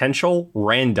as a potential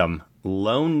random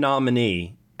lone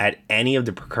nominee at any of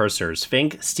the precursors?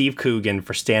 Think Steve Coogan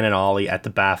for Stan and Ollie at the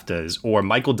BAFTAs, or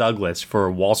Michael Douglas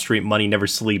for Wall Street Money Never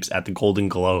Sleeps at the Golden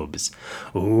Globes.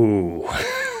 Ooh.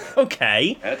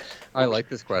 Okay. I like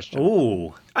this question.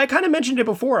 Ooh. I kind of mentioned it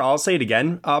before. I'll say it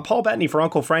again. Paul Bettany for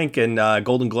Uncle Frank and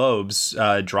Golden Globes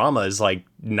drama is like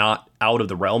not out of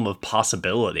the realm of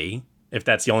possibility, if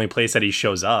that's the only place that he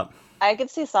shows up. I could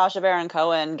see Sacha Baron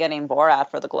Cohen getting Borat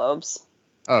for the Globes.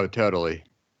 Oh, totally.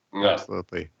 Yeah.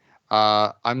 Absolutely.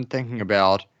 I'm thinking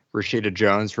about Rashida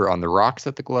Jones for On the Rocks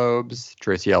at the Globes,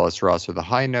 Tracy Ellis Ross for The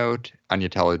High Note, Anya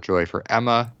Taylor-Joy for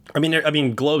Emma. I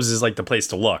mean, Globes is like the place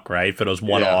to look, right? For those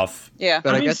one-off. Yeah.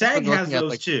 But I guess SAG I'm has looking at, those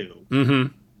like, too.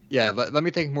 Mm-hmm. Yeah, let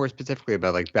me think more specifically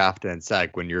about like BAFTA and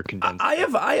SAG when you're condensed.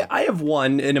 I have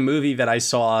one in a movie that I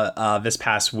saw this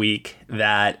past week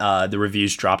that the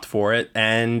reviews dropped for it,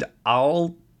 and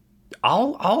I'll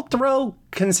throw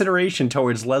consideration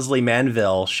towards Leslie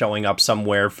Manville showing up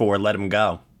somewhere for Let Him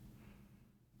Go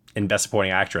in Best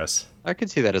Supporting Actress. I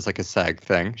could see that as like a SAG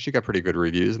thing. She got pretty good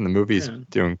reviews, and the movie's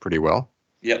doing pretty well.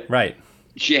 Yep. Right.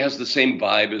 She has the same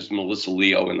vibe as Melissa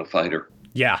Leo in The Fighter.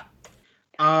 Yeah.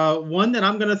 One that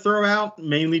I'm going to throw out,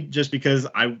 mainly just because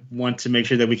I want to make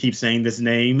sure that we keep saying this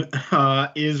name,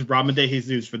 is Robin De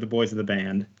Jesus for The Boys of the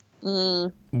Band.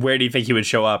 Where do you think he would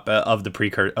show up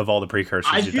of all the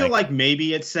precursors? I feel like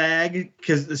maybe it's SAG,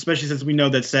 because especially since we know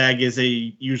that SAG is a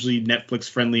usually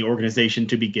Netflix-friendly organization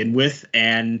to begin with,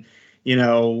 and you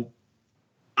know,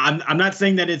 I'm not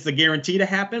saying that it's a guarantee to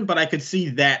happen, but I could see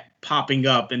that popping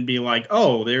up and be like,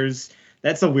 oh,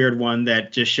 that's a weird one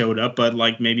that just showed up, but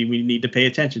like maybe we need to pay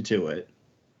attention to it.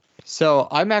 So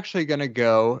I'm actually going to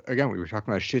go, again, we were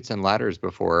talking about Chutes and Ladders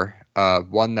before,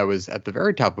 one that was at the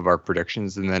very top of our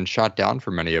predictions and then shot down for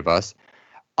many of us.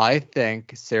 I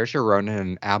think Saoirse Ronan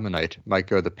and Ammonite might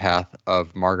go the path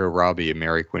of Margot Robbie and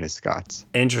Mary Queen of Scots.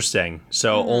 Interesting.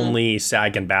 So only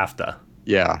SAG and BAFTA.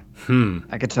 Yeah.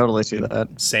 I could totally see that.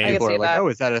 Same. People are like, oh,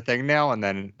 is that a thing now? And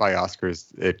then by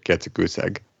Oscars, it gets a goose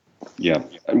egg. Yeah.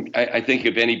 I think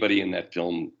if anybody in that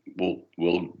film will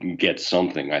get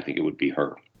something, I think it would be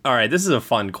her. All right, this is a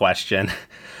fun question.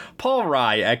 Paul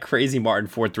Rye at Crazy Martin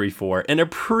 434. In a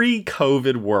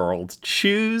pre-COVID world,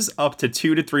 choose up to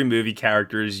 2 to 3 movie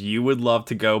characters you would love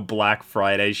to go Black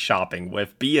Friday shopping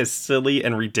with. Be as silly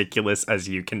and ridiculous as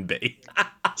you can be.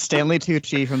 Stanley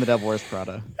Tucci from The Devil Wears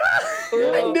Prada.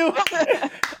 I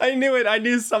knew it. I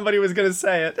knew somebody was going to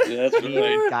say it. That's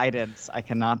right. Guidance. I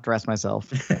cannot dress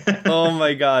myself. Oh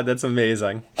my God, that's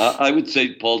amazing. I would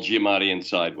say Paul Giamatti in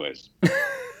Sideways.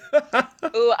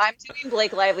 Ooh, I'm doing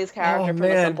Blake Lively's character for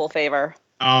The Simple Favor.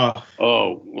 Oh,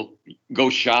 well, go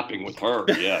shopping with her.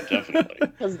 Yeah, definitely.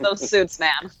 Because those suits,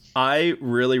 man. I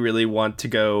really, really want to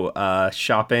go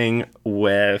shopping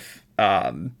with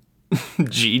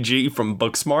Gigi from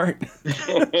Booksmart.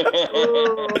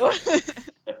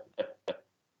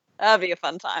 That'd be a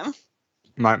fun time.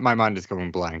 My mind is going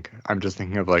blank. I'm just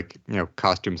thinking of like, you know,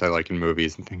 costumes I like in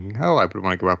movies and thinking, oh, I would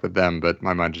want to go out with them, but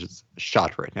my mind is just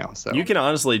shot right now. So you can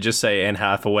honestly just say Anne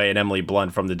Hathaway and Emily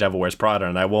Blunt from The Devil Wears Prada,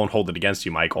 and I won't hold it against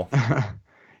you, Michael.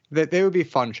 They would be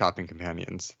fun shopping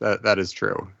companions. That is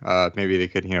true. Maybe they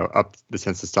could, you know, up the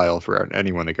sense of style for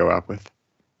anyone to go out with.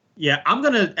 Yeah, I'm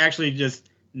going to actually just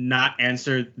not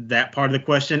answer that part of the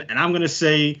question, and I'm going to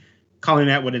say Colleen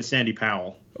Atwood and Sandy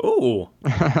Powell. Ooh,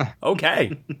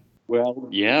 okay. Well,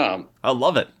 yeah. I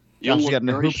love it. Josh got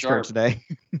a hoop skirt today.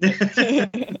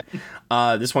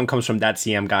 This one comes from That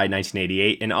CM Guy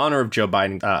 1988. In honor of Joe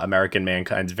Biden, American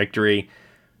Mankind's Victory.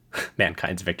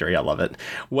 Mankind's Victory, I love it.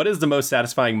 What is the most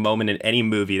satisfying moment in any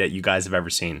movie that you guys have ever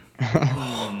seen?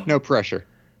 No pressure.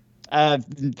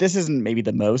 This isn't maybe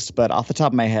the most, but off the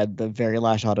top of my head, the very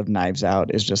last shot of Knives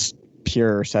Out is just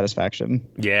pure satisfaction.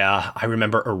 Yeah, I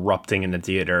remember erupting in the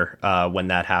theater when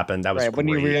that happened. That was right, when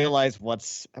you realize what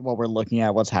we're looking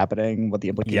at, what's happening, what the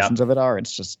implications of it are.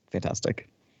 It's just fantastic.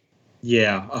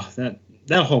 Yeah,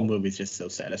 that whole movie is just so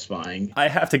satisfying. I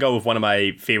have to go with one of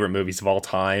my favorite movies of all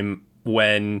time,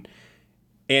 when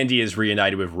Andy is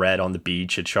reunited with Red on the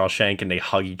beach at Shawshank and they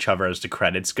hug each other as the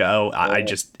credits go.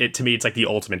 To me, it's like the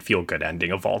ultimate feel-good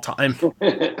ending of all time.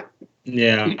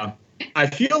 Yeah. I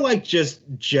feel like just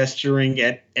gesturing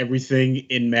at everything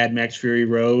in Mad Max Fury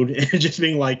Road and just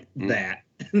being like that.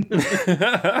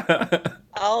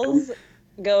 I'll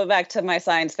go back to my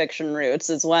science fiction roots.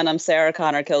 Is when Sarah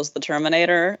Connor kills the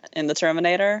Terminator in The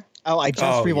Terminator. Oh, I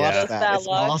just rewatched that. It's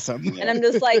awesome. And I'm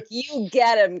just like, you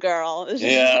get him, girl.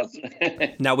 Yeah.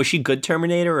 Now, was she good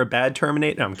Terminator or bad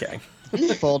Terminator? No, I'm kidding.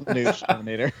 Full new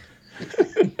Terminator.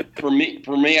 For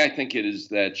me, I think it is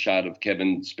that shot of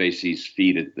Kevin Spacey's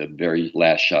feet at the very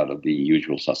last shot of The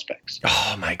Usual Suspects.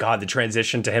 Oh my God, the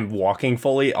transition to him walking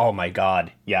fully. Oh my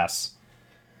God, yes.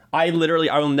 I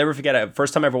will never forget it.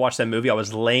 First time I ever watched that movie, I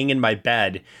was laying in my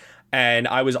bed and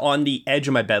I was on the edge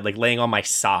of my bed, like laying on my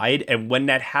side. And when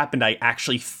that happened, I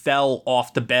actually fell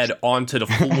off the bed onto the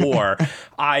floor.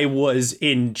 I was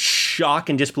in shock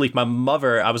and disbelief. My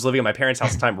mother, I was living at my parents'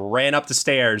 house at the time, ran up the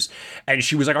stairs and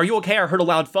she was like, "Are you okay? I heard a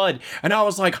loud thud." And I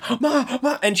was like,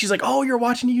 Ma. And she's like, "Oh, you're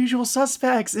watching The Usual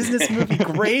Suspects. Isn't this movie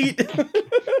great?"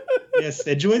 Yes,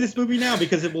 enjoy this movie now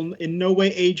because it will in no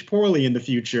way age poorly in the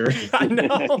future. I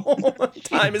know.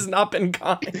 Time has not been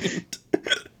kind.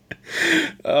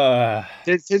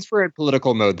 Since we're in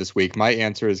political mode this week, my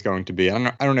answer is going to be,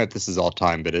 I don't know if this is all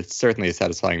time, but it's certainly a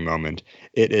satisfying moment.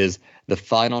 It is the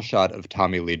final shot of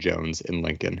Tommy Lee Jones in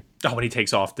Lincoln. Oh, when he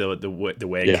takes off the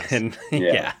wig. Yes. And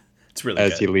yeah, it's really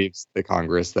As good. he leaves the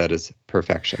Congress, that is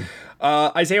perfection.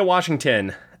 Isaiah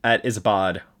Washington at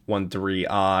Isabod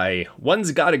 13I.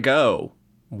 One's Gotta Go.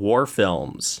 War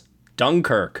films.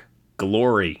 Dunkirk.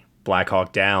 Glory. Black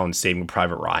Hawk Down. Saving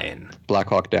Private Ryan. Black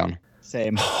Hawk Down.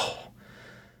 Same.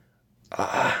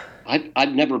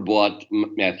 I've never bought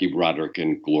Matthew Broderick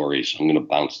in Glory, so I'm going to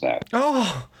bounce that.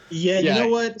 Oh, yeah. You know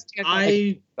what?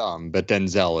 But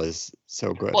Denzel is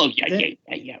so good. Well,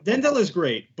 yeah. Denzel is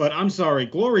great, but I'm sorry,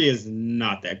 Glory is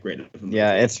not that great of a movie.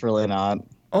 Yeah, it's really not.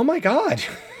 Oh my God.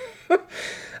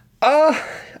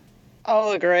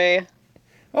 I'll agree.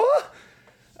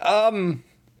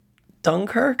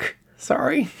 Dunkirk.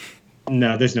 Sorry.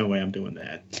 No, there's no way I'm doing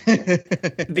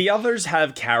that. The others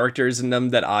have characters in them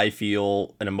that I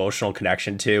feel an emotional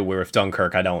connection to, where with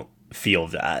Dunkirk, I don't feel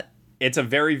that. It's a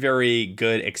very, very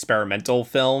good experimental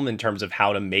film in terms of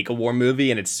how to make a war movie,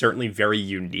 and it's certainly very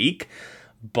unique,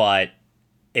 but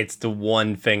it's the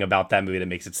one thing about that movie that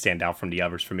makes it stand out from the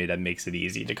others for me, that makes it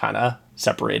easy to kind of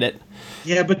separate it.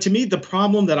 Yeah, but to me, the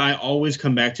problem that I always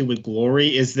come back to with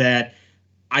Glory is that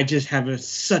I just have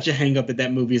such a hang up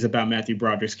that movie is about Matthew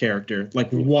Broderick's character. Like,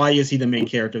 why is he the main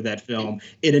character of that film?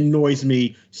 It annoys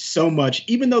me so much.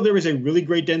 Even though there is a really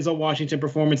great Denzel Washington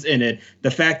performance in it,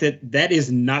 the fact that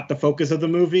is not the focus of the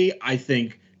movie, I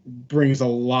think, brings a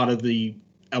lot of the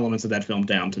elements of that film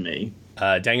down to me.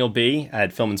 Daniel B.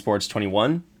 at Film and Sports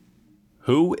 21.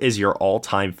 Who is your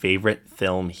all-time favorite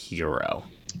film hero?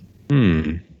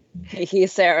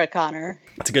 He's Sarah Connor.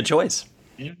 That's a good choice.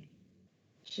 Yeah.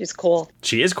 She's cool.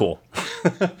 She is cool.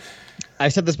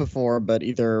 I've said this before, but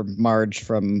either Marge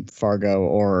from Fargo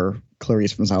or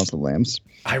Clarice from Silence of the Lambs.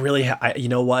 I really, you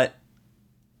know what?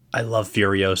 I love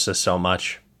Furiosa so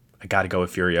much. I got to go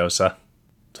with Furiosa.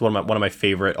 It's one of my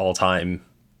favorite all-time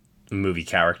movie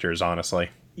characters, honestly.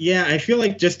 Yeah, I feel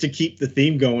like just to keep the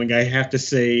theme going, I have to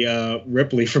say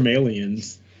Ripley from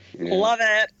Aliens. Yeah. Love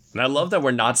it. And I love that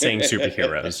we're not saying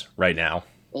superheroes right now.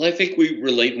 Well, I think we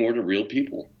relate more to real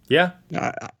people. Yeah.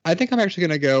 I think I'm actually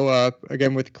going to go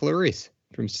again with Clarice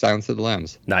from Silence of the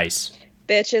Lambs. Nice.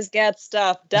 Bitches get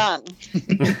stuff done.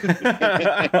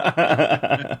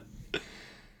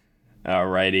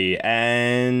 Alrighty.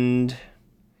 And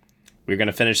we're going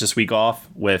to finish this week off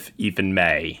with Ethan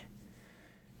May.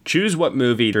 Choose what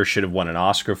movie there should have won an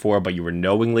Oscar for, but you were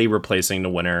knowingly replacing the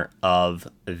winner of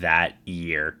that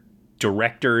year.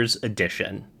 Director's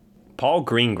Edition. Paul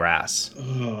Greengrass.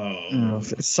 Oh,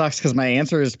 it sucks because my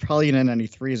answer is probably in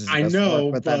 93. I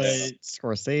know, but that's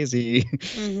Scorsese.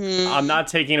 I'm not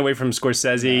taking away from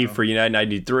Scorsese for United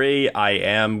 93. I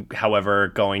am, however,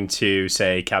 going to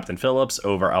say Captain Phillips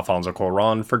over Alfonso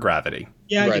Cuarón for Gravity.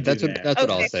 Yeah, right. That's what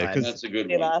I'll say. Fine. That's a good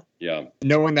one. Yeah.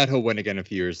 Knowing that he'll win again a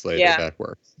few years later, that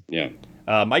works. Yeah.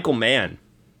 Michael Mann.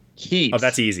 Heat. Oh,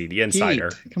 that's easy. The Insider.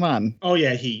 Heat. Come on. Oh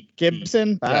yeah, Heat.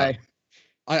 Gibson. Bye.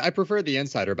 I prefer The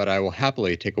Insider, but I will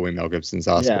happily take away Mel Gibson's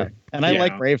Oscar. Yeah. And I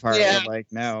like Braveheart. Yeah. But like,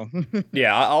 no.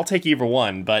 Yeah, I'll take either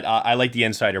one, but I like The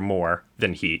Insider more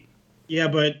than Heat. Yeah,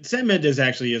 but Sam Mendes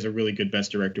actually is a really good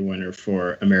Best Director winner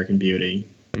for American Beauty.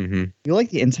 Mm-hmm. You like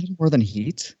The Insider more than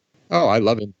Heat? Oh, I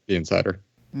love it, The Insider.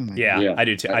 Oh yeah, I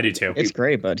do too. I do too. It's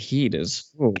great, but Heat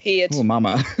is. Heat. Oh,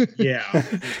 mama. Yeah.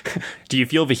 Do you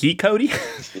feel the heat, Cody?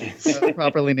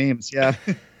 Properly names, yeah.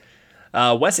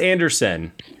 Wes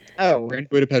Anderson. Oh, Grand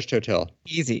Budapest Hotel.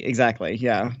 Easy, exactly,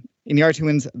 yeah. Iñárritu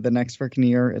wins the next freaking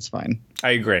year. It's fine.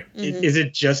 I agree. Is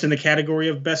it just in the category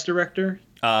of Best Director?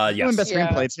 Yes. And Best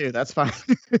Screenplay too. That's fine.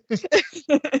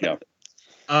 Yeah.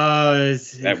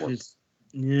 That works.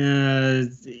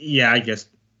 Yeah, I guess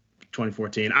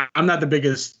 2014. I'm not the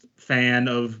biggest fan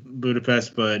of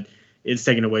Budapest, but it's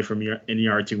taken away from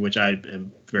Iñárritu, which I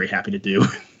am very happy to do.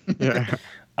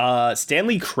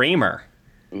 Stanley Kramer.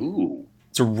 Ooh.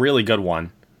 It's a really good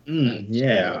one.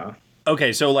 Yeah.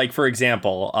 Okay, so like for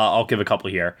example, I'll give a couple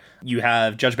here. You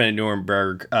have Judgment at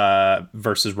Nuremberg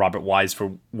versus Robert Wise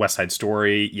for West Side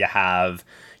Story. You have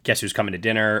Guess Who's Coming to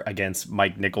Dinner against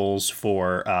Mike Nichols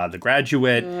for The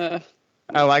Graduate.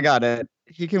 Oh, I got it.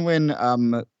 He can win.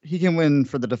 He can win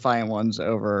for The Defiant Ones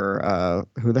over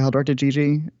who the hell directed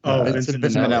Gigi? Vincent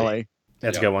Minnelli.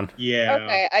 That's a good one. Yeah.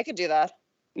 Okay, I could do that.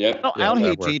 Yeah. No, I don't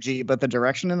hate Gigi, but the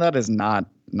direction in that is not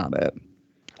it.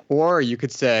 Or you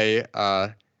could say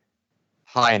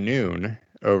High Noon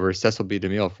over Cecil B.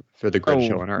 DeMille for The Greatest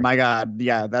Show on Earth. My God,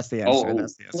 yeah, that's the answer.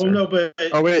 That's the answer. Well, no, but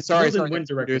sorry, Wynn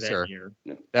directed producer. that year.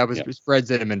 That was Fred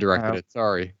Zinnemann directed it.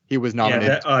 Sorry, he was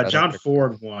nominated. Yeah, John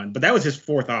Ford won, but that was his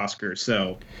fourth Oscar,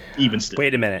 so even still.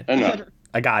 Wait a minute,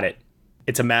 I got it.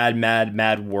 It's a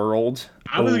mad world.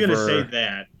 I was going to say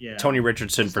that. Yeah. Tony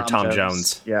Richardson for Tom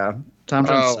Jones. Yeah. Tom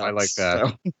Jones. I like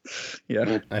that. So,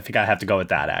 yeah. I think I have to go with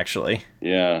that, actually.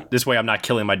 Yeah. This way I'm not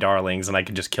killing my darlings and I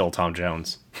can just kill Tom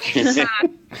Jones.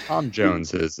 Tom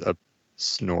Jones is a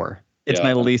snore. It's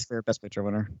my least favorite Best Picture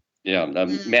winner. Yeah.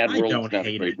 Mad World's not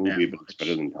a great movie, but it's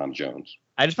better than Tom Jones.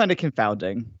 I just find it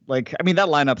confounding. Like, I mean, that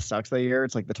lineup sucks that year.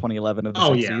 It's like the 2011 of the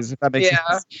 60s, if that makes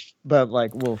sense. But,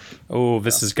 like, woof. Oh,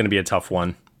 this is going to be a tough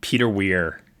one. Peter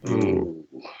Weir. Ooh.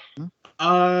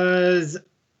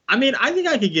 I mean, I think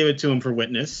I could give it to him for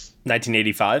Witness.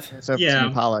 1985? So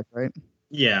Sidney Pollack, right?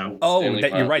 Yeah. Oh,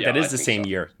 you're right. That is the same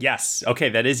year. Yes. Okay,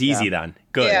 that is easy then.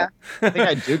 Good. Yeah. I think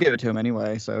I do give it to him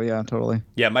anyway. So yeah, totally.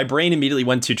 Yeah, my brain immediately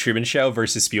went to Truman Show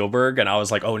versus Spielberg, and I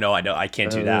was like, oh no, I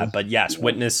can't do that. But yes,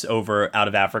 Witness over Out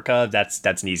of Africa. That's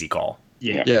an easy call.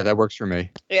 Yeah. Yeah, that works for me.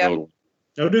 Yeah. Totally.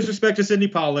 No disrespect to Sidney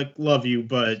Pollack, love you,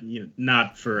 but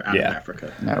not for Out of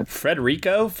Africa. No.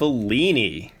 Federico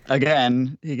Fellini.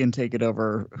 Again, he can take it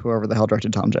over whoever the hell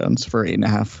directed Tom Jones for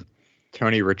 8.5.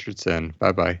 Tony Richardson.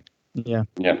 Bye. Yeah.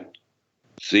 Yeah.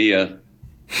 See ya.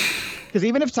 Because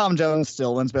even if Tom Jones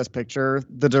still wins Best Picture,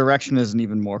 the direction is an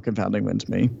even more confounding win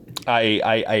to me.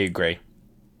 I agree.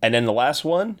 And then the last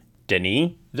one,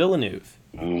 Denis Villeneuve.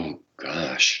 Oh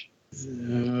gosh.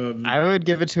 I would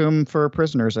give it to him for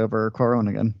Prisoners over Cuarón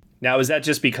again. Now, is that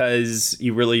just because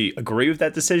you really agree with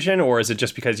that decision, or is it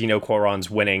just because you know Cuarón's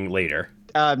winning later?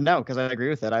 No, because I agree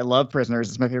with it. I love Prisoners.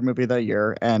 It's my favorite movie of that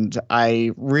year, and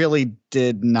I really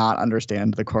did not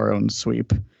understand the Cuarón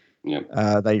sweep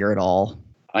that year at all.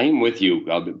 I am with you.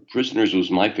 Prisoners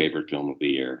was my favorite film of the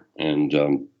year,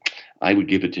 and I would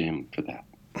give it to him for that.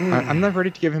 I'm not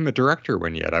ready to give him a director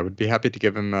win yet. I would be happy to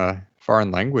give him a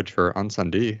foreign language for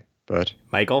Ansandi, but...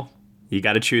 Michael, you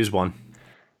got to choose one.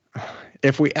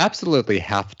 If we absolutely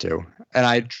have to, and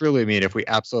I truly mean if we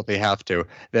absolutely have to,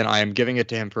 then I am giving it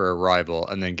to him for Arrival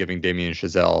and then giving Damien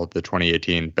Chazelle the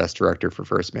 2018 Best Director for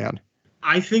First Man.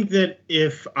 I think that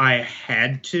if I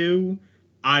had to,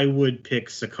 I would pick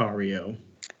Sicario.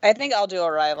 I think I'll do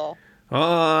Arrival.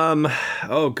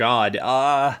 Oh God.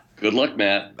 Good luck,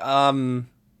 Matt.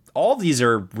 All these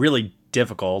are really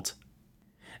difficult.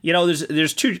 You know,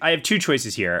 there's two. I have two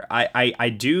choices here. I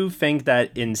do think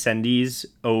that Incendies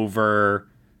over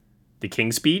The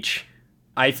King's Speech.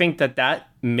 I think that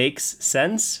makes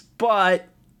sense, but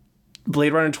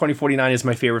Blade Runner 2049 is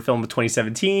my favorite film of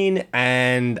 2017,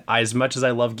 and as much as I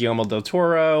love Guillermo del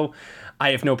Toro, I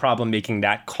have no problem making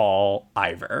that call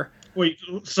either. Wait,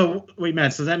 Matt, so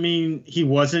does that mean he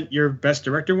wasn't your best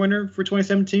director winner for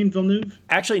 2017, Villeneuve?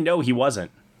 Actually, no, he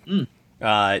wasn't.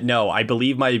 No, I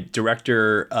believe my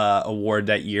director award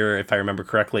that year, if I remember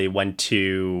correctly, went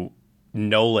to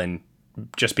Nolan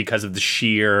just because of the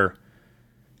sheer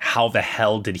how the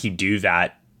hell did he do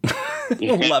that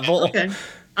level. Okay.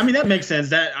 I mean, that makes sense.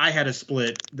 That I had a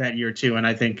split that year too, and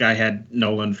I think I had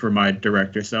Nolan for my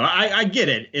director. So I get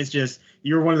it. It's just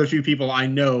you're one of the few people I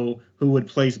know who would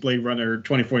place Blade Runner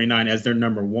 2049 as their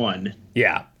number one.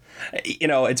 Yeah. You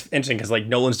know, it's interesting because like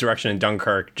Nolan's direction in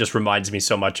Dunkirk just reminds me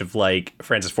so much of like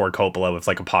Francis Ford Coppola with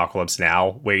like Apocalypse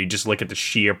Now, where you just look at the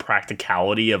sheer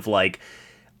practicality of like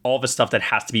all the stuff that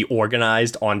has to be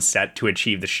organized on set to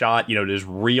achieve the shot. You know, there's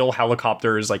real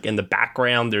helicopters like in the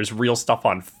background. There's real stuff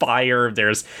on fire.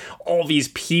 There's all these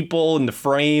people in the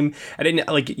frame. And then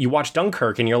like you watch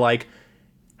Dunkirk and you're like,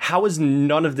 how is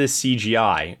none of this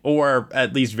CGI, or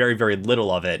at least very, very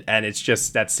little of it? And it's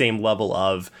just that same level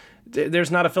of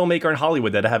there's not a filmmaker in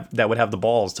Hollywood that would have the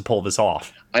balls to pull this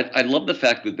off. I love the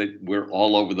fact that we're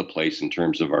all over the place in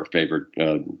terms of our favorite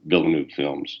Villeneuve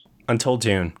films. Until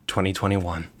June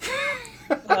 2021.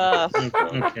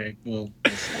 Okay, well,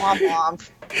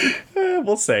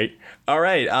 we'll see. All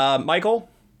right, Michael,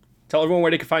 tell everyone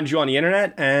where they can find you on the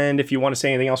internet, and if you want to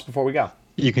say anything else before we go.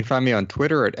 You can find me on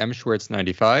Twitter at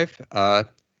mschwartz95.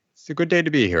 It's a good day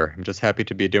to be here. I'm just happy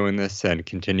to be doing this and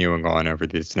continuing on over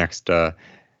these next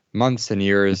months and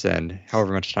years and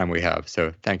however much time we have.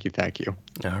 So thank you.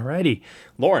 All righty.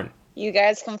 Lauren. You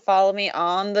guys can follow me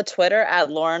on the Twitter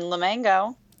at Lauren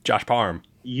Lamango. Josh Parham.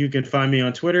 You can find me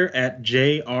on Twitter at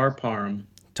JR_Parham.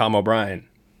 Tom O'Brien.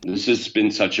 This has been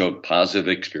such a positive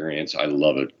experience. I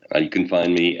love it. You can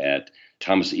find me at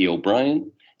Thomas E.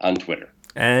 O'Brien on Twitter.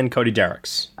 And Cody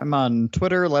Derricks. I'm on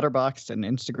Twitter, Letterboxd, and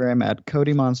Instagram at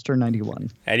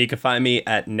CodyMonster91. And you can find me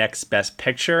at Next Best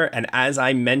Picture. And as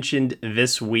I mentioned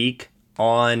this week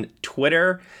on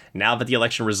Twitter, now that the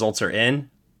election results are in,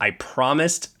 I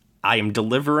promised I am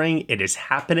delivering. It is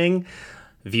happening.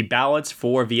 The ballots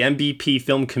for the MVP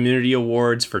Film Community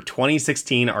Awards for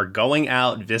 2016 are going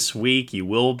out this week. You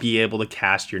will be able to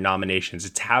cast your nominations.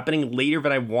 It's happening later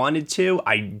than I wanted to.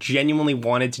 I genuinely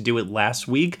wanted to do it last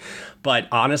week, but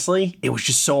honestly, it was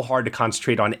just so hard to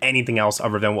concentrate on anything else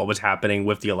other than what was happening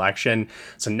with the election.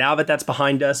 So now that that's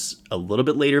behind us, a little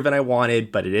bit later than I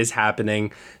wanted, but it is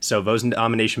happening. So those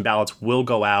nomination ballots will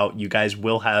go out. You guys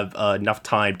will have enough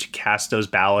time to cast those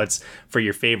ballots for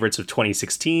your favorites of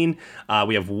 2016.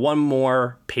 We have one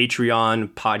more Patreon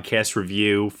podcast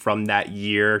review from that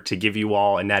year to give you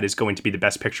all, and that is going to be the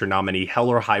Best Picture nominee, Hell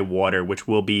or High Water, which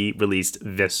will be released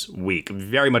this week.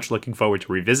 Very much looking forward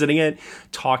to revisiting it,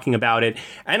 talking about it,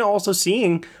 and also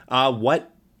seeing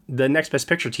what the Next Best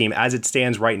Picture team, as it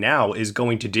stands right now, is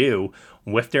going to do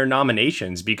with their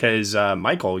nominations. Because,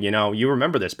 Michael, you know, you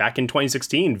remember this back in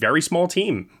 2016, very small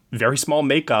team, very small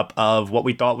makeup of what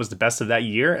we thought was the best of that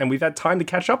year. And we've had time to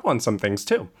catch up on some things,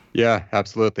 too. Yeah,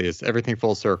 absolutely. It's everything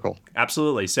full circle.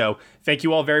 Absolutely. So thank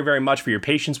you all very, very much for your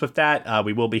patience with that.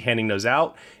 We will be handing those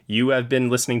out. You have been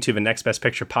listening to the Next Best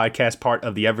Picture podcast, part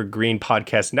of the Evergreen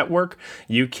Podcast Network.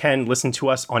 You can listen to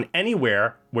us on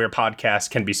anywhere where podcasts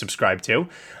can be subscribed to.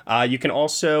 You can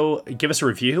also give us a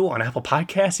review on Apple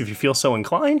Podcasts if you feel so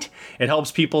inclined. It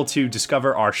helps people to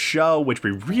discover our show, which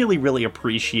we really, really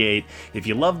appreciate. If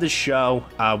you love this show,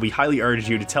 we highly urge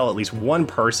you to tell at least one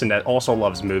person that also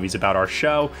loves movies about our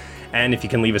show. And if you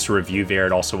can leave us a review there,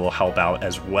 it also will help out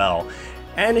as well.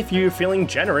 And if you're feeling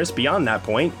generous beyond that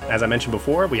point, as I mentioned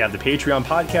before, we have the Patreon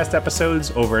podcast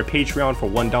episodes over at Patreon for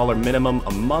 $1 minimum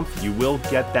a month. You will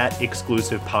get that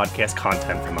exclusive podcast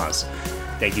content from us.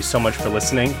 Thank you so much for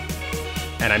listening.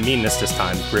 And I mean this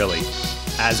time, really.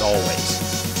 As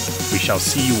always, we shall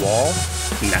see you all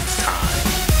next time.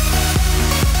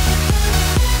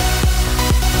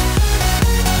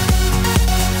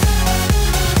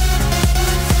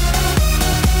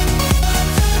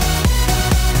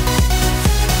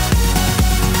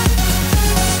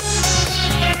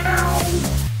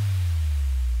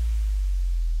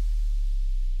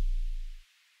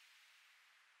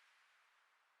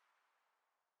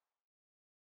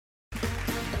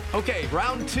 Okay,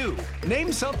 round two.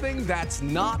 Name something that's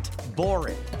not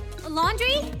boring. A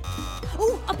laundry?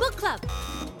 Ooh, a book club.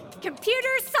 Computer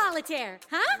solitaire,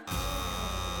 huh?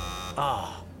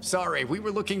 Ah, sorry, we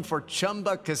were looking for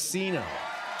Chumba Casino.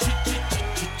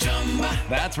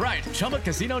 That's right,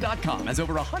 ChumbaCasino.com has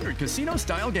over 100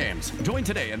 casino-style games. Join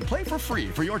today and play for free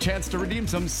for your chance to redeem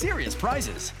some serious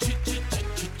prizes.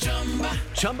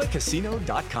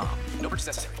 ChumbaCasino.com. No purchase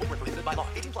necessary. Void where prohibited by law.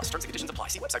 18+. Terms and conditions apply.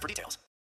 See website for details.